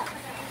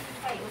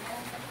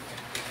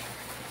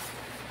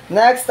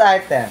 Next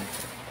item.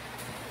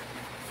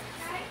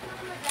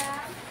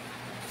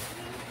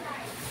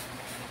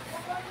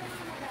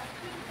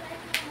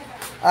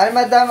 Ay,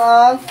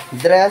 madam,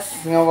 dress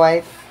nga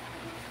white.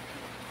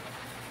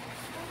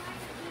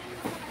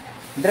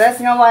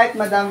 Dress nga white,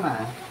 madam,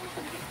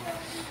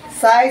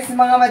 Size,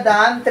 mga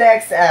madam,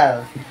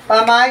 3XL.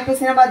 Pamain ko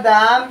sila,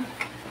 madam,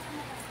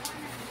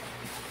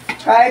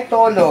 kahit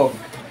tulog.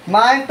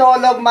 Mine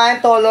Tolog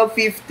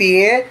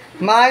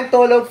 50. Mine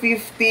Tolog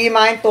 50.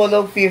 Mine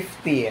Tolog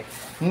 50.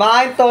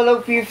 Mine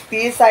Tolog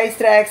 50, size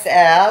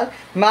 3XL.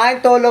 Mine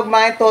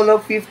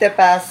Tolog 50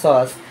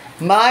 pesos.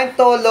 Mine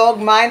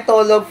Tolog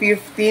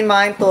 50.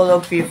 Mine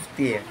Tolog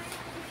 50.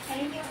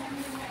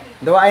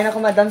 Duwain ako,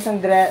 madam, sang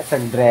dress.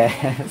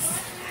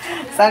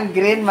 Sang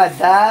green,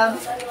 madam.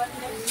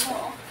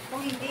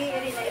 Kung hindi,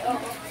 rin ay oo.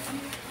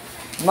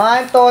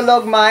 Mine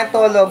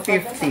Tolog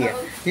 50.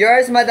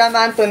 Yours, Madam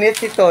Antoinette,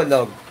 si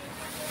Tolog.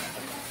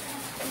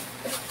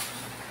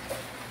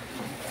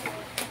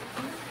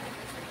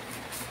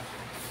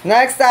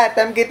 Next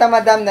item, kita,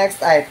 madam, next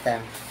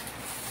item.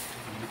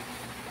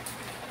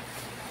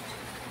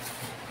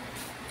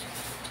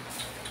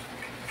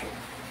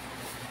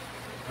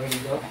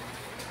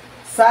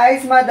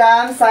 Size,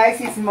 madam, size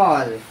is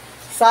small.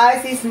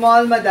 Size is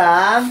small,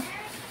 madam.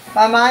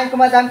 Pamain ko,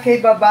 madam,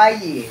 kay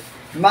babayi.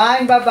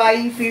 Mine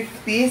babayi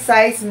 50,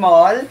 size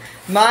small.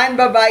 Mine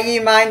babayi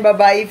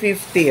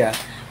 50.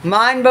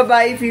 Mine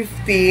babayi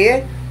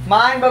 50.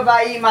 Mine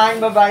babayi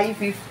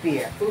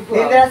 50.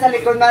 Dito na sa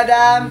likod,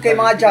 madam, kay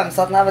mga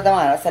jumpsuit na, madam,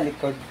 sa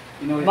likod.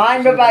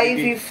 Mine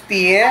babayi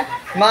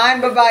 50. Mine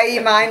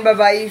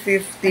babayi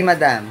 50,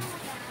 madam.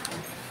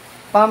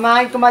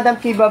 Pamain ko, madam,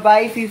 kay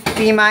babayi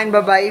 50. Mine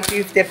babayi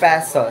 50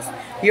 pesos.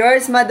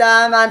 Yours,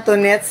 madam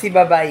Antoinette, si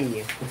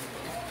babayi.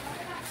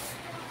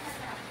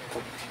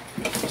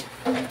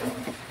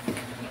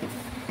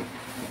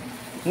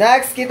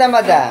 Next, kita,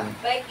 madam.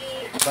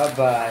 Becky.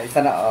 Bye-bye.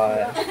 Sana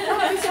all.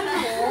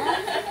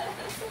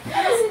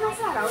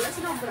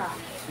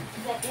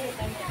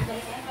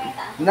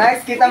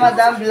 Next, kita,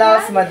 madam.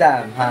 Blouse,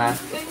 madam. Ha?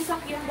 Pwede sa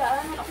yung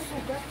daan, ako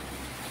sugat.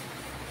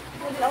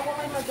 Pwede ako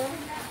kay madam.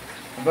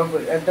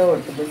 Ito,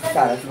 ito sa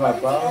sala sa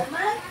baba.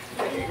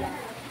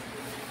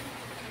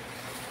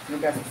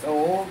 Lugas,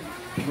 oo.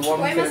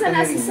 Uy,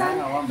 masana si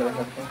Sam.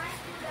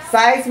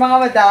 Size, mga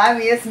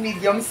madam, is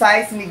medium.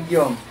 Size,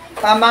 medium.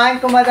 Pamain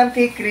ko, madam,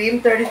 kay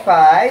cream,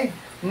 35.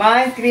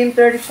 Mine cream,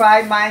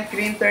 35. Mine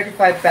cream,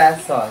 35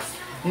 pesos.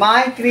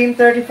 Mine cream,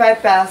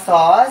 35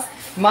 pesos.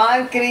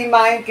 Mine cream,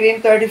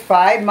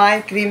 35.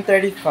 Mine cream,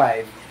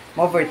 35.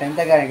 Mo-overtime,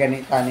 ta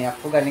ganito ni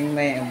ako. Ganing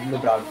may blue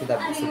brown ko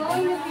dapat.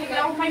 Pwede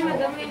ako kay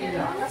madam.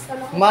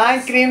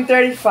 Mine cream,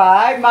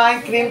 35.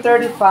 Mine cream,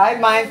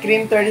 35. Mine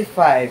cream,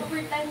 35.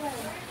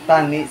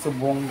 Tani,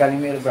 subong galing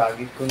may blue brown.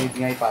 Kung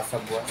hindi nga ipasa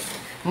buwas.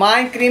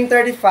 Mine cream,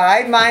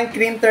 35. Mine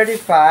cream,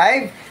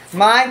 35.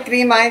 Mine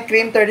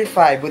cream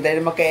 35. Buday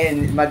na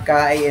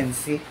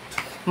magka-ANC.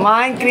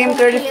 Mine cream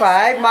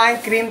 35. Mine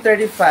cream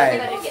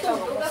 35.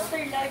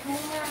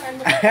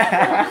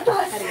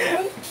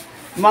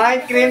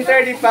 Mine cream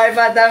 35.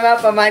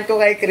 Madama, pamain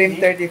ko kay cream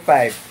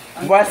 35.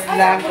 Buwas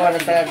lang ko na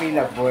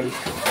available.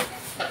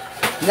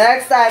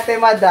 Next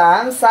item,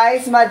 madam.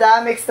 Size,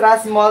 madam,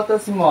 extra small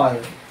to small.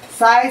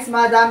 Size,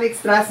 madam,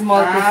 extra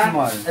small to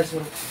small.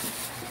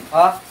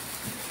 Oh.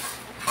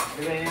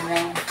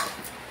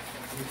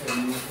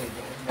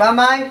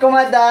 Pamain ko,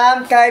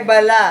 madam, kay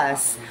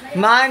Balas.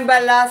 Mine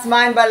Balas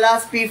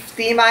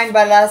 50. Mine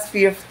Balas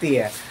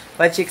 50.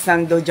 Pa-chicks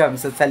ng do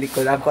jumpsuit sa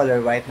likod. Ang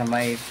color white na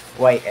may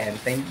YN.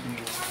 Thank you.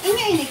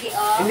 Inyo inigi,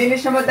 oh. Hindi na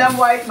siya, madam,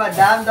 white,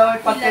 madam. Daw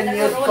may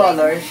pagka-nude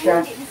color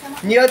siya.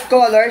 Nude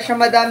color siya,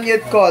 madam,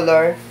 nude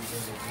color.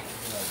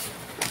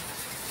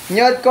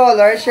 Nude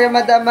color siya,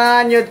 madam,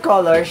 nude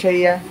color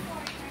siya.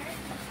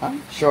 Huh?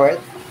 Short.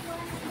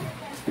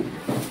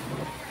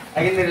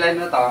 Ay, nilad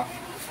na to.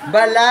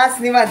 Balas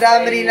ni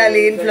Madam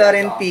Rinalyn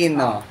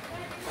Florentino.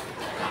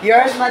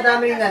 Yours,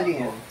 Madam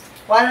Rinalyn.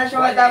 Wala siya,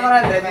 Madam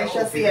 100. Yung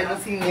siya si,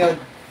 si nude.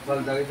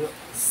 100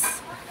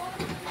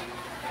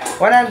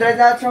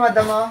 na siya,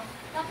 Madam, oh.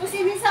 Tapos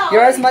ini sa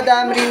Yours,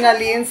 Madam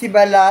Rinalyn, si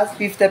Balas,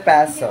 50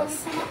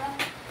 pesos.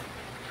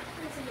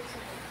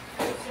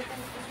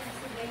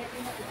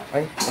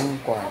 Ay, ang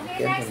kwan.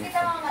 Okay, next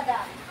kita mga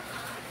madam.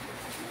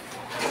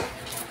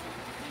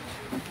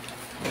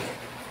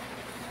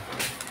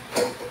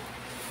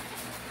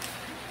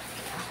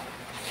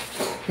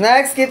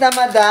 Next kita,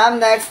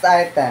 madam. Next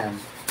item.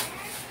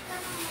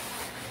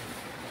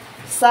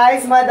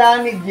 Size,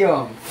 madam,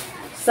 medium.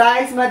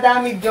 Size,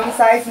 madam, medium.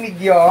 Size,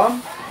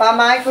 medium.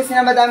 Pamahay ko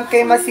sina, madam,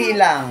 kay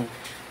Masilang.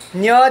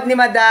 Nude ni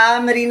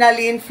Madam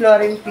Rinalyn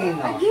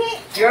Florentino.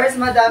 Yours,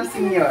 madam, si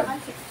nude.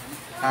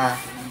 Ha?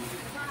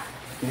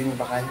 Hindi mo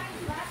bakal?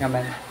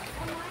 Naman.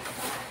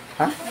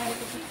 Ha?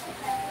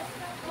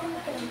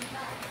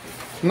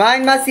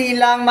 Mine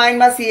Masilang, mine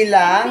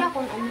Masilang.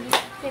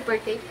 Paper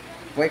tape.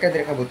 Huwag ka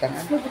dire kabutang.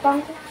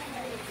 Nagutang ko.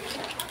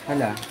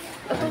 Hala.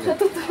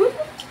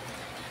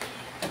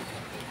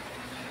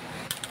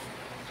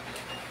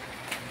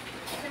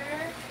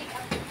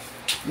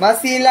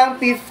 Masilang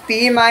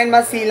 50, mine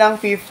Masilang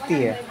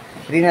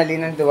 50.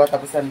 Rinalyn ng duwa,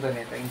 tapos andun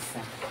ito,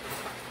 isa.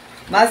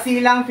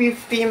 Masilang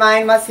 50,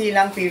 mine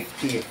Masilang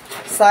 50.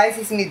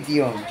 Size is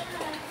medium.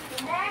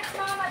 Next,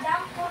 mga madam,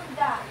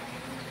 punda.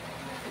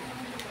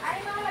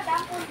 Ay, mga madam,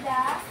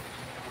 punda.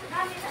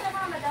 Namin na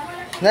mga madam,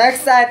 wala siya.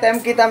 Next item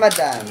kita,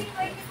 madam.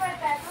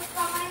 25 pesos,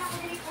 pamain ako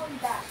din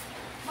punda.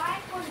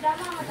 Main punda,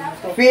 mga madam.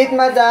 Fit,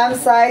 madam.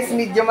 Size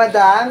medium,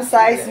 madam.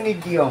 Size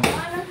medium.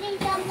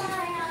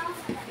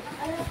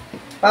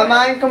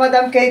 Pamain ko,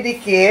 madam, kay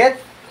dikit.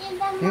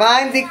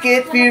 Mine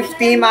dikit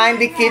 50, mine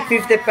dikit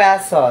 50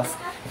 pesos.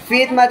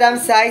 Fit, madam,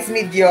 size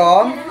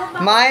medium.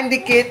 Mine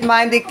dikit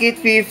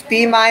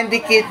 50, mine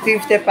dikit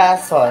 50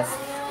 pesos.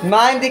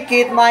 Mine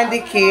dikit.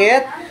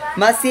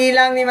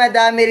 Masilang ni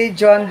Madam Mary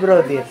John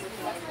Brodit.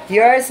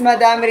 Yours,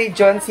 Madam Mary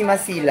John, si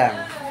Masilang.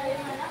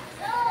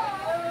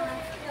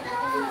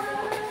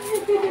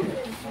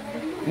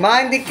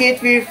 Mine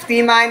dikit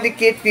 50, mine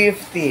dikit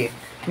 50.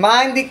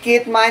 Mine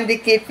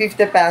dikit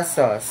 50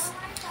 pesos.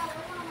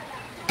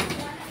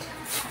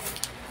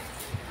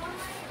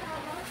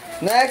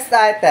 Next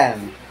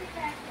item.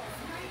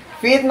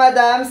 Fit,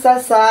 madam, sa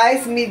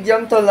size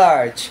medium to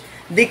large.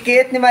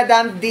 Dikit ni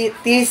Madam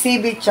TC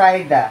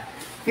Bichayda.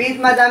 Fit,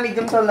 madam,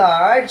 medium to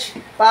large.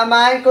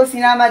 Pamain ko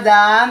sina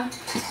Madam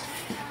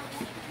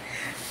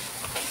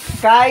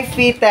Kai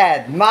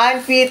fitted. Mine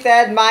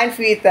fitted. Mine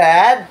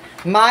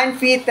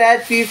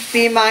fitted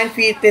 50, mine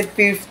fitted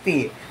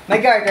 50. My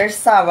garters,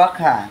 sawak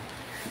ha.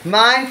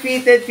 Mine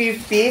fitted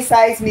 50,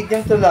 size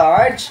medium to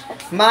large.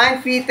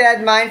 Mine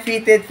fitted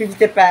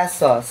 50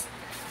 pesos.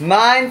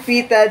 Mine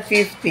fitted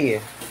 50.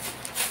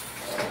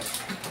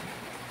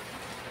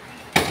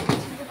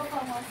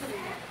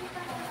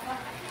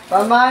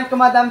 Pamain ko,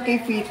 madam, kay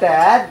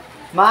fitted.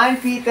 Mine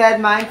fitted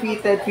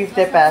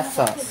 50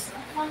 pesos.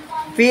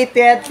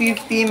 Fitted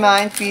 50,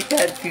 mine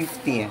fitted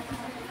 50.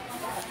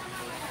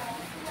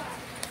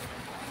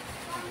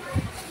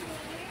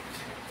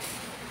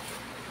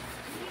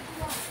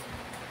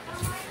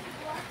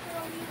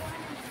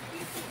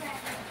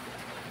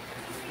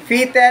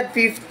 Fitted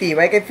 50.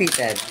 Why kay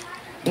fitted?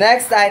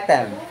 Next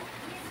item.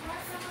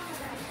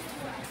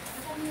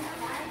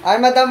 Ay,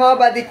 madam, mo,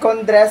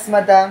 badikon dress,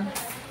 madam.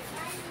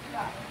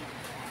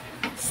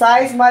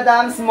 Size,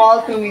 madam,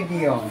 small to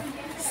medium.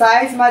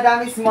 Size,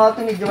 madam, is small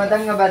to medium.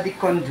 Madam, nga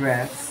badikon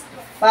dress.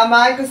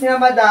 Pamain ko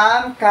sila,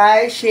 madam,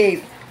 kay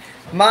shape.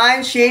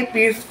 Mine, shape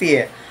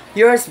 50.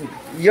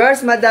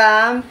 Yours,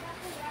 madam.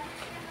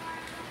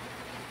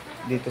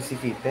 Dito si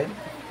fitted.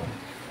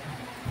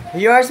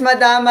 Yours,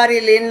 Madam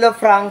Marilyn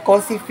Lofranco,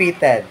 si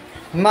fitted.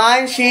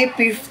 Mine, shape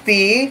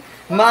 50.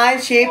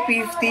 Mine, shape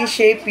 50,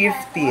 shape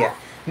 50.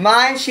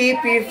 Mine, shape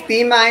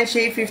 50, mine,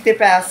 shape 50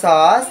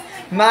 pesos.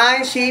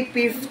 Mine, shape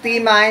 50,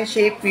 mine,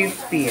 shape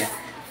 50.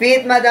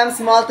 Fit, madam,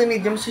 small to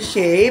medium si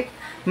shape.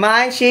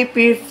 Mine, shape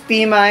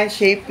 50, mine,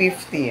 shape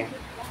 50.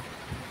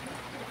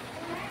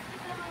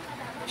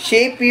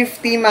 Shape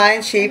 50,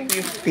 mine, shape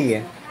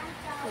 50.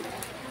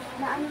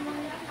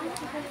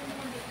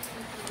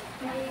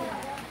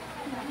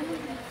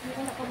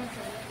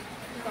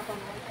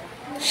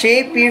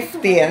 Shape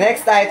 50.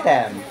 Next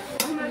item.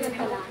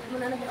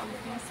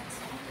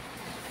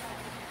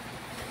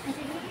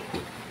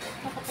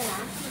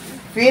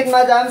 Fit,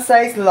 madam,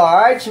 size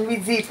large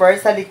with zipper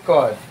sa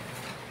likod.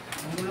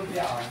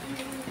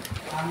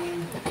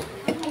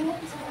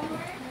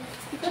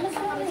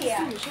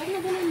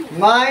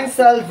 Mine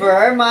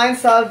silver,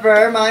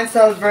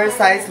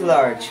 size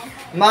large.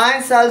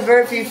 Mine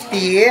silver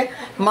 50.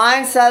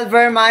 Mine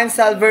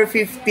silver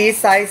 50,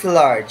 size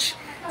large.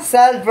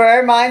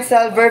 Silver, mine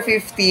silver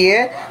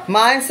 50.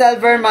 Mine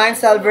silver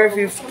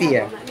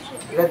 50.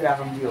 Ganda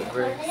akong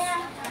viewers.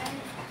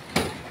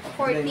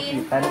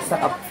 14.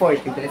 Sa up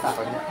 40. Tulis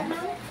ako na.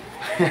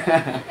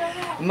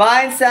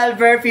 Mine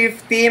silver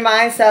 50.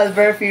 Mine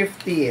silver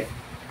 50.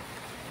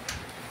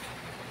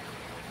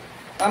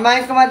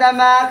 Pamain ko,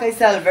 madama, kay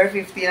silver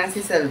 50 lang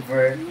si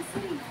silver.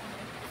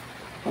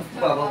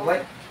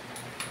 What?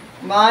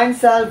 Mine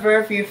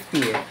silver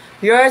 50.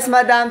 Yours,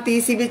 Madam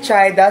TC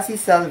Bichayda, si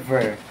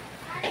silver.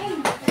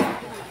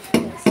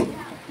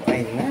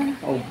 Ay na,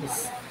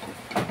 obus.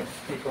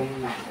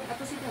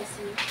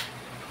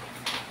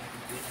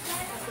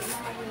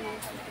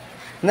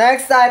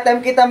 Next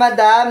item kita,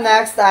 madam.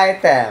 Next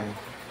item.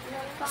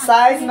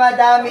 Size,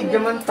 madam,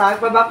 medium untag.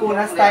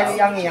 Babakuna style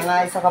yang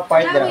nga isa ka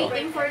part daw.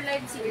 Waiting for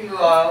live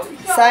siguro.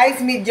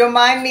 Size medium,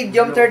 mine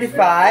medium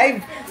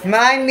 35.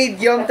 Mine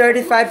medium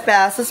 35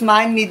 pesos.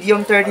 Mine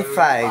medium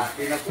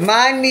 35.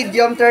 Mine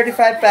medium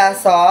 35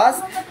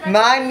 pesos.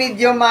 Mine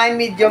medium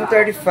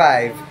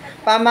 35.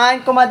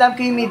 Pamain ko, madam,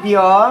 kay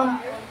medium.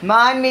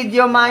 Mine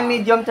medium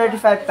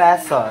 35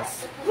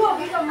 pesos.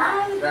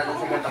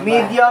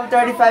 Medium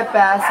 35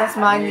 pesos.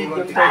 Mine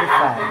medium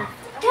 35.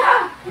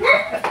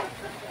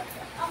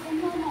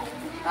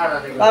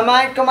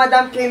 Pamain ko,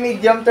 madam, kay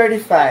medium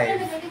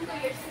 35.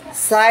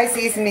 Size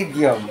is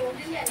medium.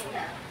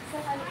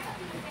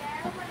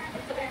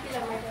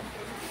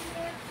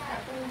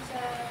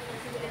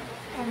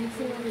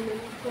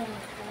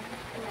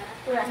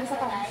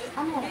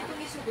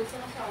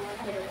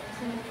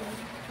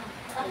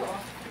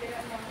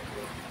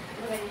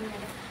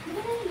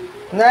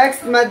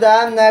 Next,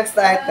 madam, next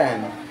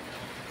item.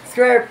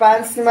 Square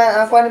pants,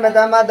 ako ni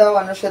madama daw,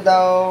 ano siya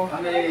daw,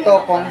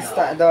 tokong,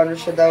 ano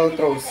siya daw,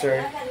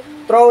 trouser.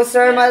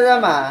 Trouser,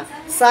 madama.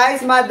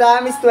 Size,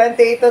 madam, is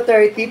 28 to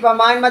 30.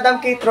 Pamain, madam,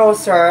 kay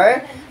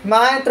trouser.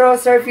 Mine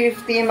trouser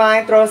 50,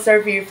 mine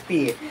trouser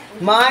 50.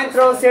 Mine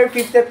trouser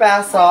 50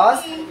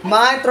 pesos.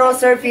 Mine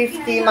trouser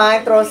 50,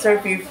 mine trouser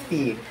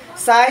 50.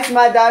 Size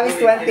madam is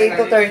 28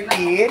 to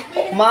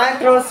 30. Mine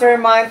trouser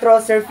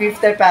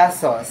 50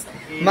 pesos.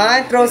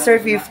 Mine trouser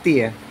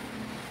 50.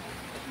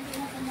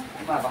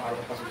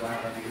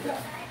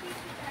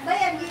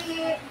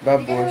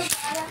 Babush.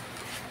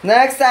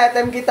 Next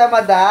item kita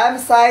madam.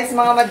 Size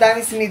mga madam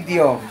is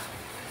medium.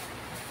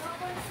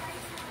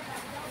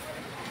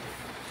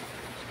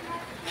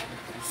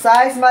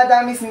 Size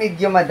madam is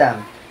medium madam.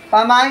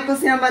 Pamain ko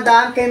siya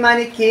madam kay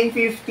mannequin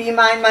 50,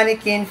 mine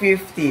mannequin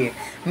 50.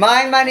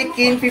 Mine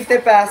mannequin 50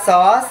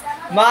 pesos.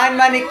 Mine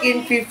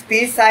mannequin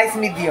 50, size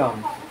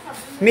medium.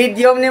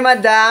 Medium ni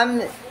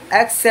madam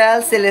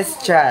XL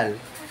Celestial.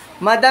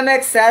 Madam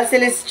XL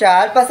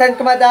Celestial, pasend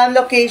ko madam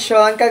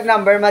location kag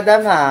number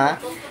madam ha.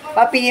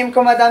 Pa-PM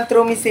ko madam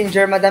through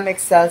messenger madam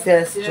XL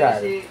Celestial.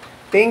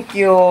 Thank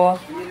you.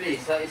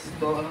 Lisa is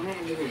to, ano na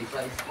yung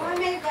Lisa is to?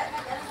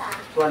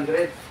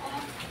 200.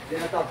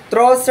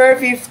 Trouser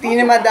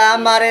 50 ni Madam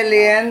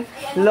Marilyn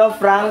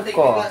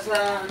Lofranco.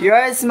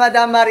 Yours,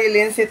 Madam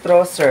Marilyn, si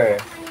trouser.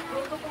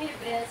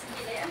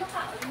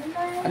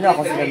 Ano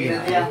ako sa gina?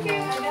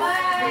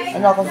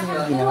 Ano ako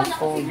sa gina?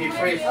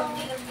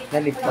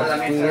 Nalipat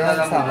ko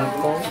yan sa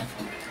ko.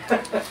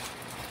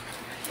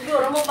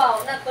 Siguro mo ba?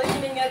 Nato,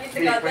 yun nga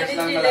gitigata ni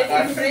Chile.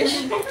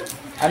 Fresh.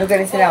 Ano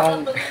galing sila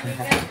akong...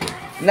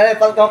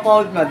 Nalipat ko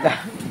code,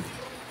 Madam.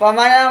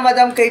 Pamana ng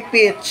Madam kay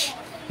Peach.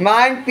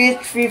 Mine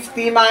Peach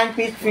 50, mine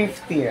Peach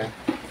 50.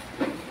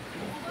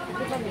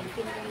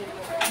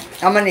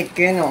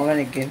 Manikin, o,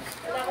 manikin.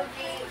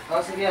 Oh,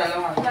 sige,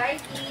 alam mo.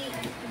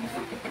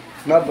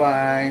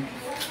 Bye-bye.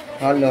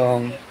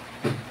 Halong.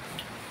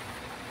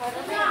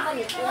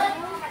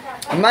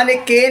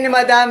 Manikin ni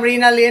Madam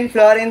Rinalyn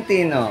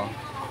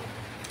Florentino.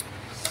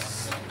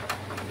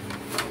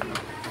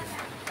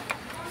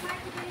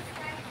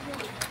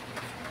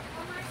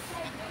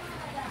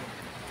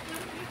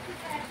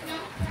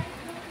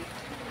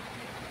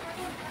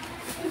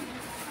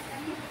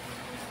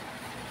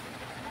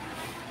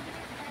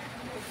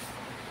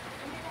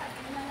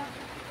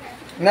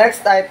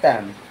 Next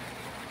item.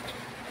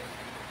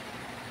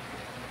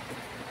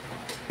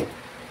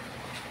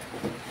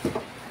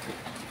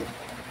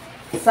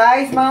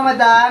 Size mga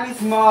madam is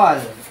small.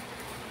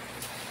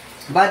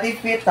 Body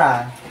fit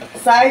ha.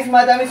 Size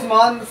madam is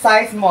small,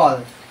 size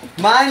small.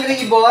 Mine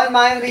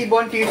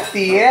ribbon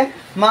 50.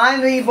 Mine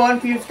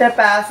ribbon 50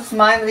 pesos,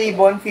 mine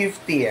ribbon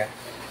 50.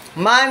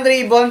 Mine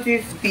ribbon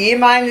 50,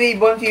 mine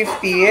ribbon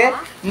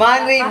 50.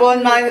 Mine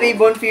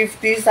ribbon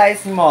 50,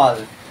 size small.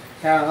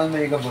 Kaya ang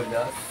may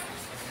gabulas.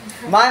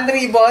 Man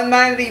ribbon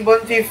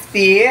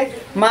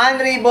 50. Man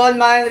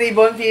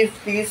ribbon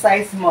 50,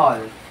 size small.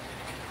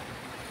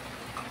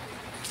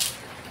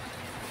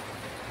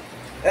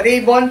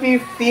 Ribbon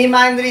 50,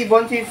 man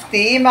ribbon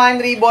 50. Man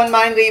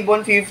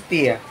ribbon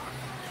 50.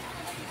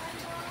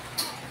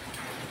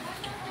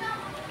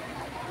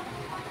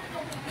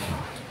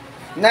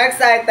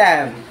 Next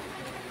item.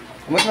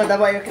 Mas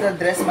madam yung kita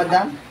dress,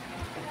 madam?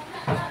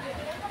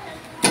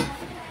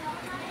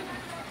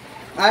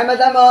 Ay,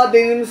 madam, oh,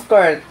 denim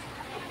skirt.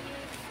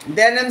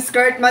 Denim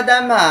skirt,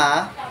 madam,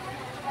 ha?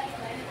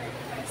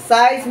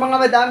 Size, mga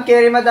madam,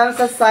 carry, madam,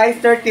 sa size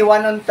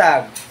 31 on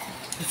tag.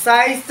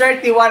 Size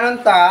 31 on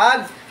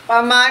tag.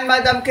 Paman,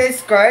 madam, kay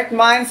skirt.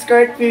 Mine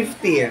skirt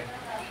 50.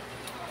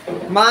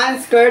 Mine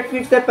skirt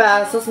 50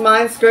 pesos.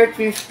 Mine skirt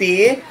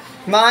 50.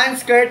 Mine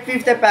skirt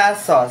 50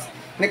 pesos.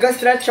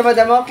 Nag-stretch siya,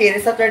 madam, o, carry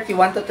sa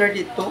 31 to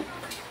 32.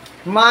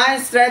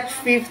 Mine stretch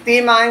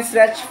 50. Mine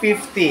stretch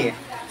 50.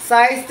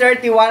 Size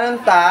 31 on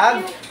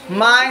tag.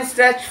 Mine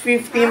stretch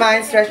 50,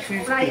 mine stretch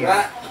 50.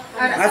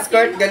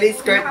 Skirt, gali,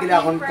 skirt, gali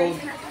akong code.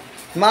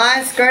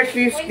 Mine skirt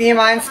 50,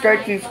 mine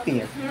skirt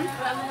 50.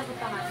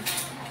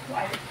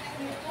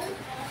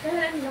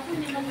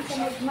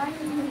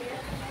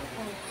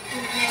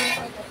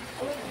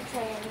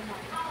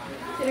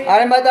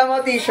 Ano madam mo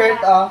t-shirt,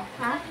 oh?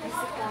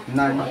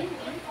 None.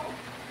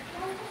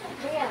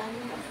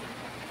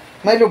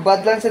 May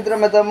lubad lang sa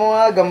madam mo,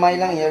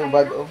 gamay lang yan,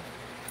 lubad, oh.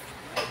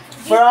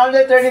 For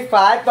under 35,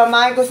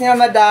 pamain ko siya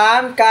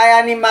madam, kay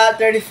animal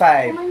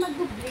 35.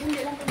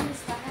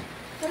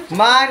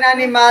 Man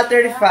animal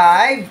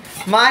 35.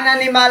 Man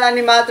animal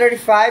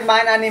 35.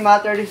 Man animal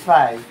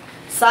 35.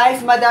 Size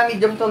madam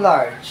medium to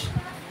large.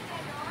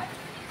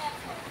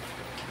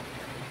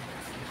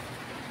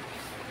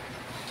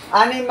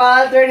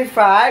 Animal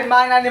 35.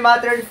 Man animal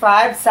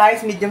 35.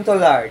 Size medium to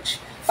large.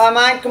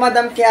 Pamain ko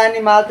madam kay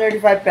animal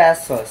 35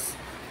 pesos.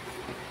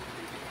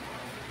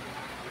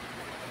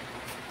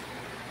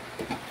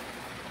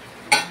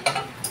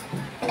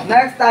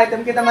 Next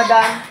item kita,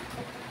 madam.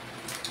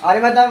 Ari,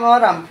 madam, oh,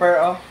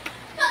 romper, oh.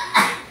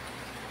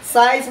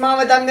 Size, mga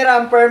madam, ni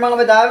romper, mga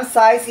madam,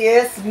 size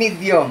is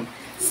medium.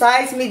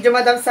 Size medium,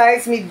 madam,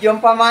 size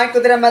medium. Pamain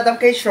ko din, madam,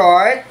 kay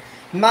short.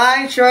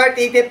 Mine short,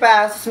 80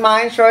 pesos.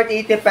 Mine short,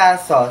 80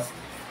 pesos.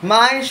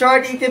 Mine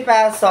short, 80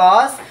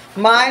 pesos.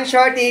 Mine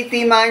short,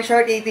 80. Mine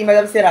short, 80,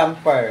 madam, si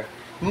romper.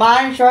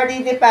 Mine short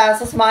 80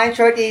 pesos, mine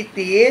short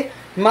 80.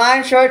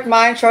 Mine short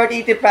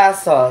 80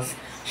 pesos.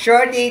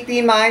 Short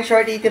 80, mine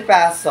short 80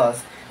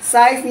 pesos.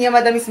 Size niya,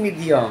 madam, is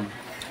medium.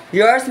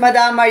 Yours,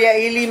 Madam Maria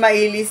Ili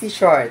Maili, si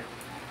short.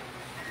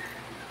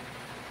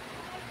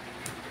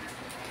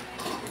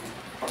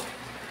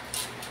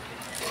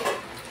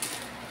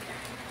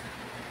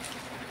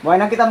 Buhay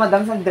na kita,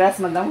 madam, sa dress,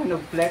 madam,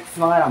 flex,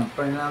 mga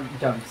ramper na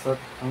jumpsuit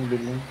ang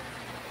bilhin.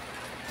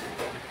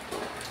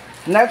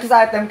 Next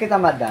item kita,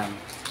 madam.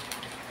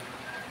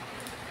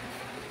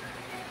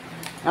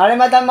 Nari,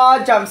 madam,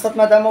 mga jumpsuit,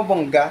 madam, mo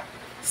bongga.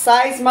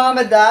 Size, mga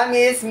madam,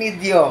 is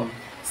medium.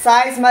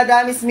 Size,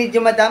 madam, is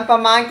medium, madam.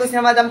 Pamain ko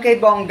siya, madam,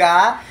 kay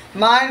bongga.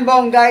 Mine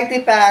bongga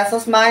 80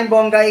 pesos, mine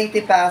bongga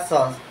 80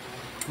 pesos.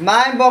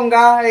 Mine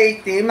bongga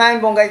 80, mine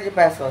bongga 80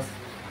 pesos.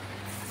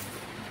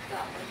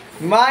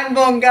 Mine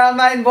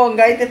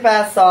bongga 80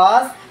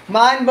 pesos.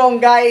 Mine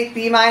bongga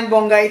 80, mine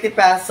bongga 80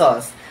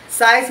 pesos.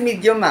 Size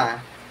medium,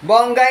 ah.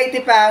 Bongga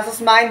 80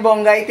 pesos, mine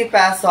bongga 80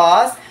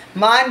 pesos.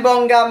 Mine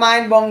bongga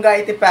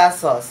 80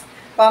 pesos.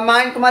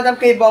 Pamain ko, madam,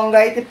 kay bongga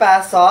 80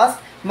 pesos.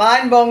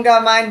 Mine bongga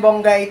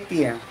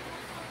 80.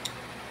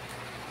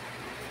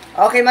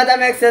 Okay, madam,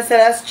 Excel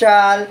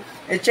Celestial.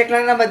 I-check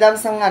lang na, madam,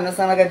 sang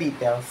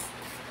naga-details.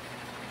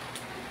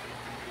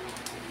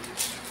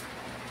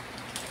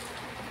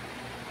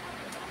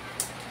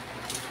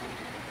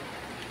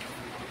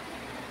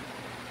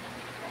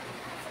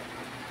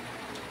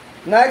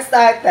 Next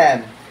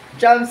item.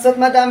 Jumpsuit,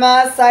 madam,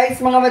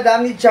 size, mga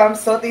madam, ni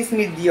jumpsuit is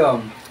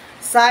medium.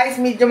 Size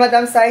medium,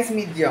 madam, size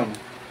medium.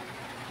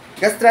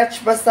 Ga-stretch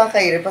basta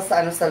kay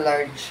basta sa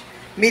large.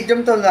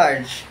 Medium to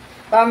large.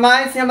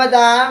 Pamain siya,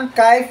 madam,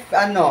 kay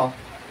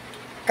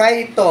kay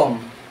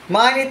itom.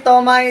 Mine ito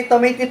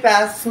 80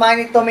 pesos,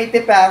 mine ito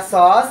 80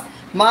 pesos.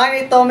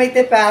 Mine ito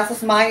 80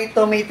 pesos, mine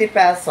ito 80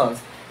 pesos.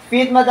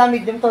 Fit, madam,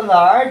 medium to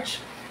large.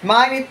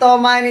 Mine ito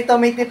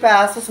 80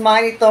 pesos,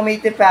 mine ito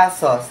 80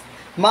 pesos.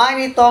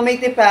 Mine ito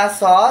 80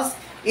 pesos.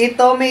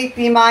 Ito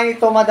 80, mine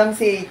ito, madam,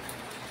 si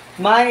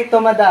 8. Mine ito,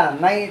 madam,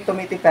 mine ito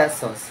 80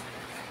 pesos.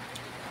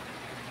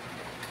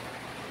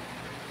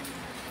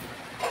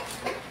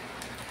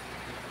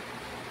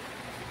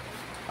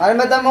 Ano,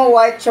 madam, mo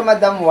white siya,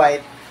 madam,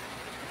 white.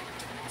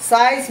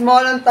 Size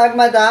small on tag,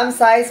 madam.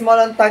 Size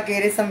small on tag,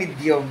 kiri sa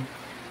medium.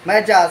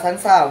 Madyasan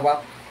sa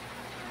hawak.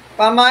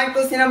 Pamain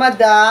ko sina,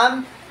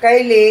 madam,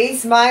 kay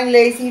lace. Mine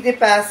lace 80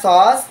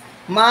 pesos.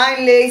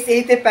 Mine lace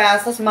 80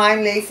 pesos. Mine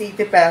lace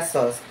 80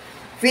 pesos.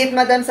 Fit,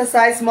 madam, sa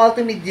size small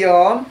to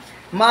medium.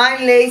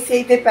 Mine lace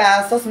 80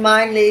 pesos.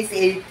 Mine lace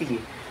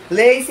 80.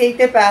 Lace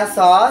 80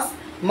 pesos.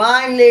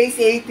 Mine lace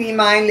 80.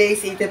 Mine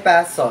lace 80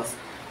 pesos.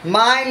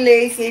 Mine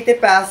lace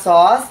 80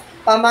 pesos.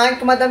 Pamain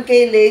ko, madam,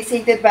 kay lace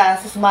 80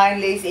 pesos. Mine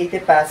lace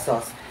 80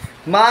 pesos.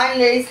 Mine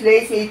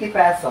lace 80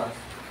 pesos.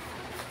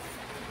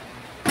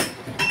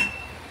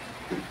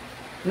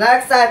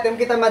 Next item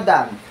kita,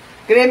 madam.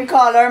 Cream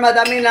color,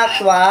 madam, in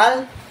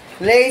actual.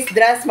 Lace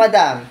dress,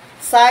 madam.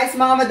 Size,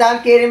 mga madam,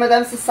 kiri,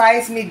 madam, sa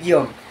size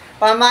medium.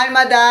 Pamain,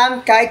 madam,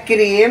 kay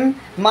cream.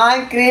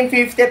 Mine cream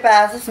 50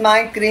 pesos.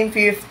 Mine cream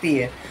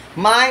 50.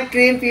 Mine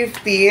cream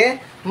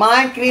 50.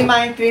 Mine cream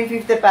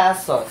 50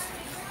 pesos.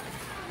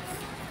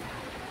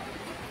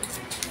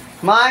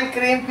 Mine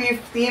cream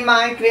 50,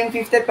 mine cream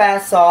 50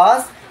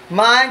 pesos.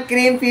 Mine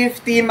cream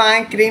 50,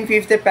 mine cream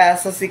 50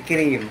 pesos si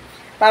cream.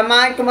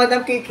 Pamain ko,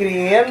 madam, kay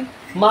cream.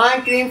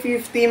 Mine cream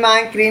 50,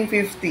 mine cream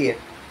 50.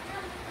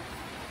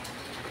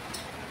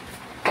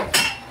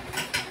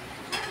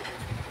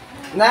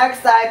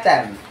 Next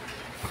item.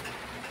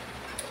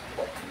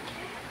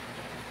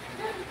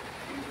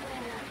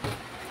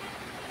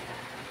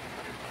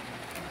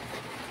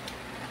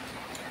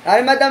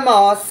 Ay, madam,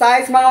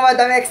 size, mga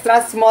madam,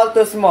 extra small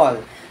to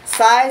small.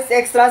 Size,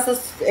 extra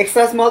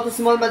small to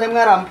small, madam,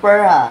 nga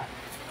romper, ha.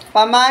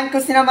 Pamain ko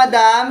sina,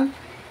 madam,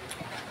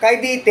 kay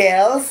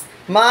details.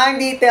 Mine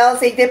details,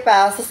 80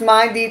 pesos.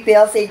 Mine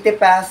details, 80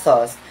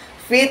 pesos.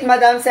 Fit,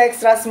 madam, sa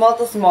extra small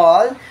to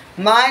small.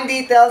 Mine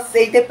details,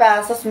 80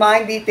 pesos.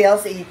 Mine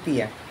details,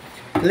 80.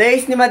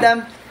 Lace ni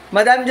madam,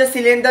 madam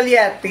Jocelyn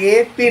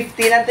Dolietti,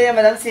 50 lang tayo,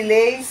 madam, si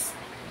Lace.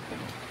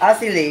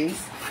 Si Lace.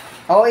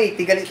 80,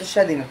 galito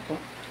siya din ito.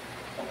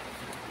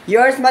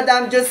 Yours,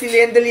 madam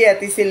Jocelyn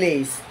Dolietti, si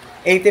Lace.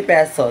 80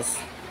 pesos.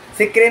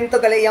 Si cream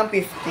to gali yung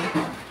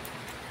 50.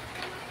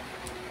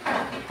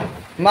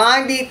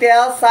 Mine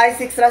details, size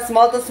extra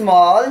small to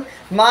small.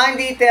 Mine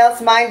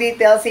details,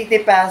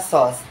 80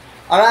 pesos.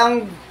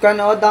 Arang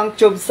kanodang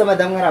tube sa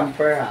madam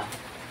ramper, ha.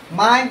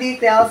 Mine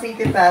details,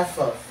 80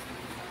 pesos.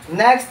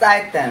 Next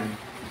item.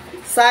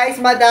 Size,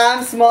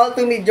 madam, small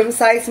to medium.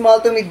 Size small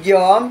to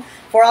medium.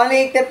 For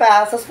only 80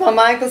 pesos.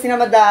 Pamain ko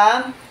sina,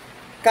 madam,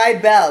 kay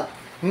belt.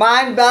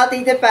 Mine belt,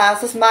 80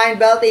 pesos. Mine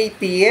belt,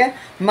 80.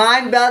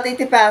 Mine belt,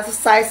 80 pesos.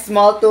 Size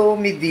small to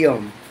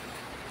medium.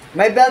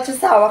 May belt siya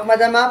sa hawak,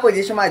 madam, ha.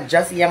 Pwede siya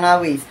ma-adjust yung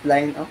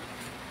waistline, oh.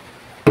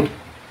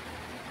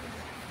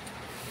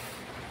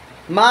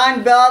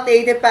 Mine belt,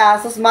 80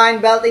 pesos.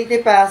 Mine belt,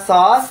 80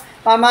 pesos.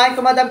 Pamain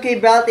ko, madam, kay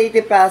belt,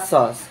 80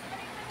 pesos.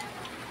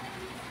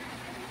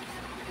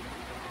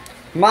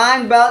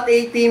 Mine belt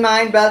 80,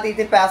 mine belt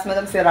 80 pesos,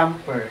 madam si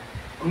Ramper.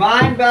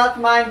 Mine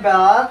belt, mine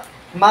belt.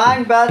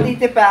 Mine belt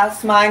 80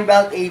 pesos, mine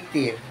belt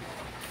 80.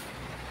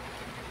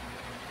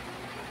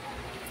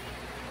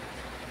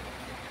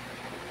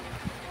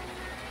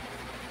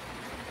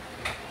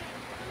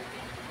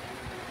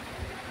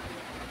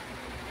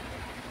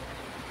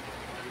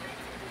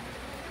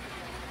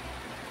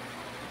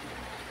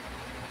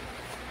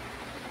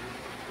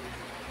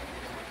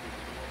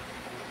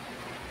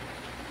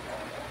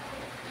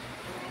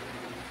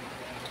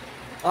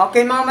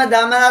 Okay mga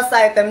madam, last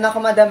item na ko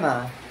madam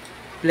ah.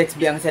 Flex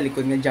B ang sa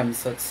likod ng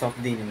jumpsuit,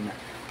 soft denim na.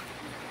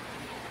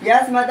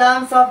 Yes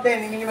madam, soft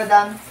denim ni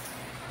madam.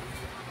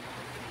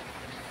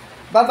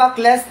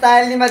 Babakles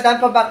style ni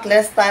madam,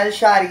 babakles style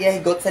sharia,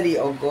 higot sa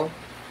liog ko.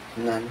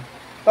 Nan.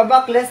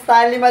 Babakles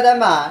style ni madam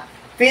ah.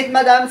 Fit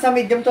madam sa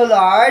medium to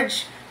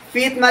large.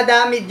 Fit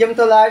madam, medium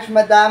to large,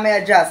 madam may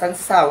adjust. Ang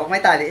sasawak, may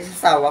tali sa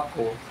sasawak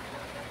ko.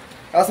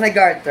 Tapos may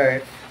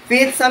garter.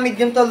 Fit sa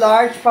medium to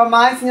large,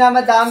 pamans nila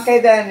madam kay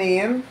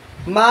denim.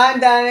 Man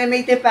denim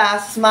 80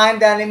 pesos,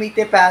 man denim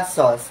 80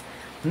 pesos.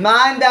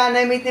 Man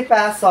denim 80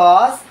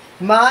 pesos.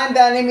 Man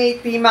denim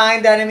 80,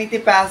 man denim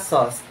 80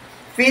 pesos.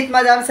 Fit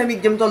madam sa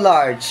medium to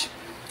large.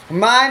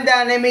 Man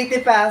denim 80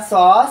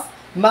 pesos.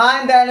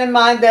 Man denim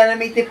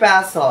 80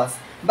 pesos.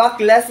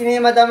 Backless ini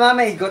madam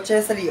may higot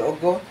siya sa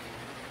liog.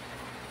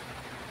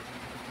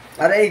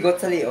 Aray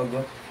higot sa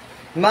liog.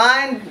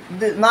 Mine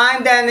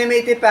denim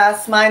 80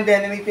 pesos, mine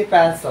denim 80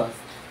 pesos.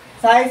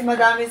 Size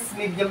madam is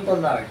medium to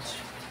large.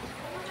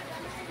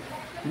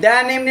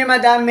 Denim ni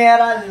madam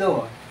Mera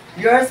Low.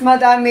 Yours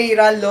madam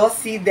Mera Low,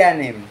 si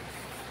denim.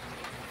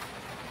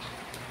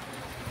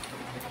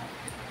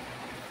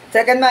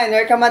 Second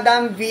minor ka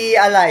madam V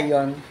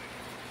Alayon.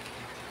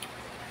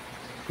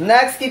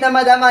 Next kita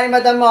madam ari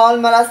madam all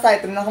malas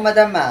item na ko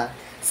madam ah.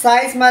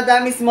 Size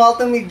madam is small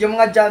to medium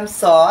nga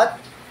jumpsuit.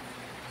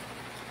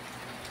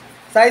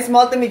 Size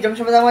small to medium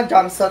siya madam nga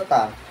jumpsuit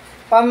ah.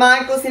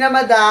 Pamahan ko sina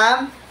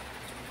madam.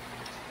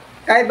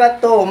 Kay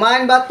bato.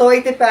 Man bato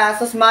 80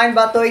 pesos. Man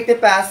bato 80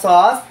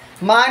 pesos.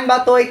 Man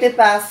bato 80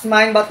 pesos.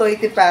 Man bato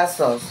 80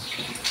 pesos.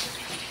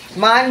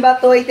 Man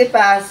bato 80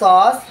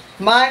 pesos.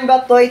 Man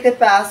bato 80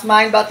 pesos.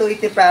 Man bato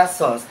 80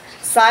 pesos.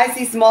 Size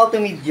is small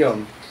to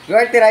medium.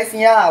 Your rice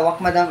niya.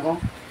 Hawak madam oh.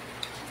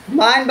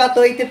 Man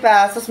bato 80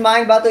 pesos.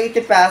 Man bato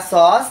 80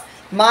 pesos.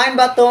 Man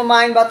bato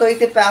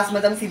 80 pesos.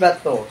 Madam si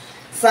bato.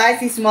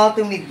 Size is small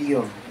to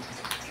medium.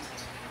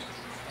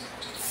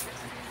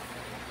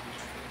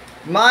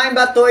 Mine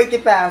bato 80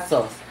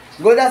 pesos.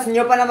 Godas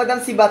nyo pa na madam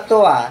si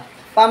bato ah.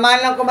 Pamahan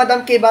lang ko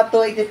madam kay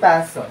bato 80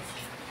 pesos.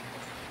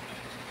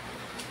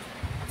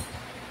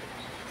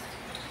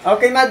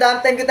 Okay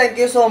madam, thank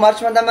you so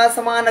much madam sa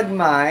mga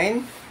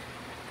nag-mine.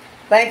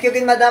 Thank you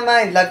kin madam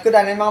ah. Love ko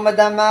dahil mga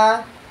madam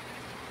ah.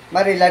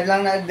 Marilad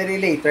lang na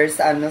relator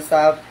sa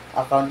sa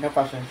account ng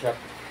fashion shop.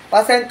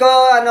 Pasend ko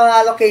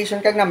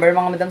allocation kag number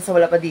mga madam sa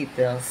wala pa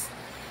details.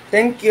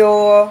 Thank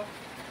you.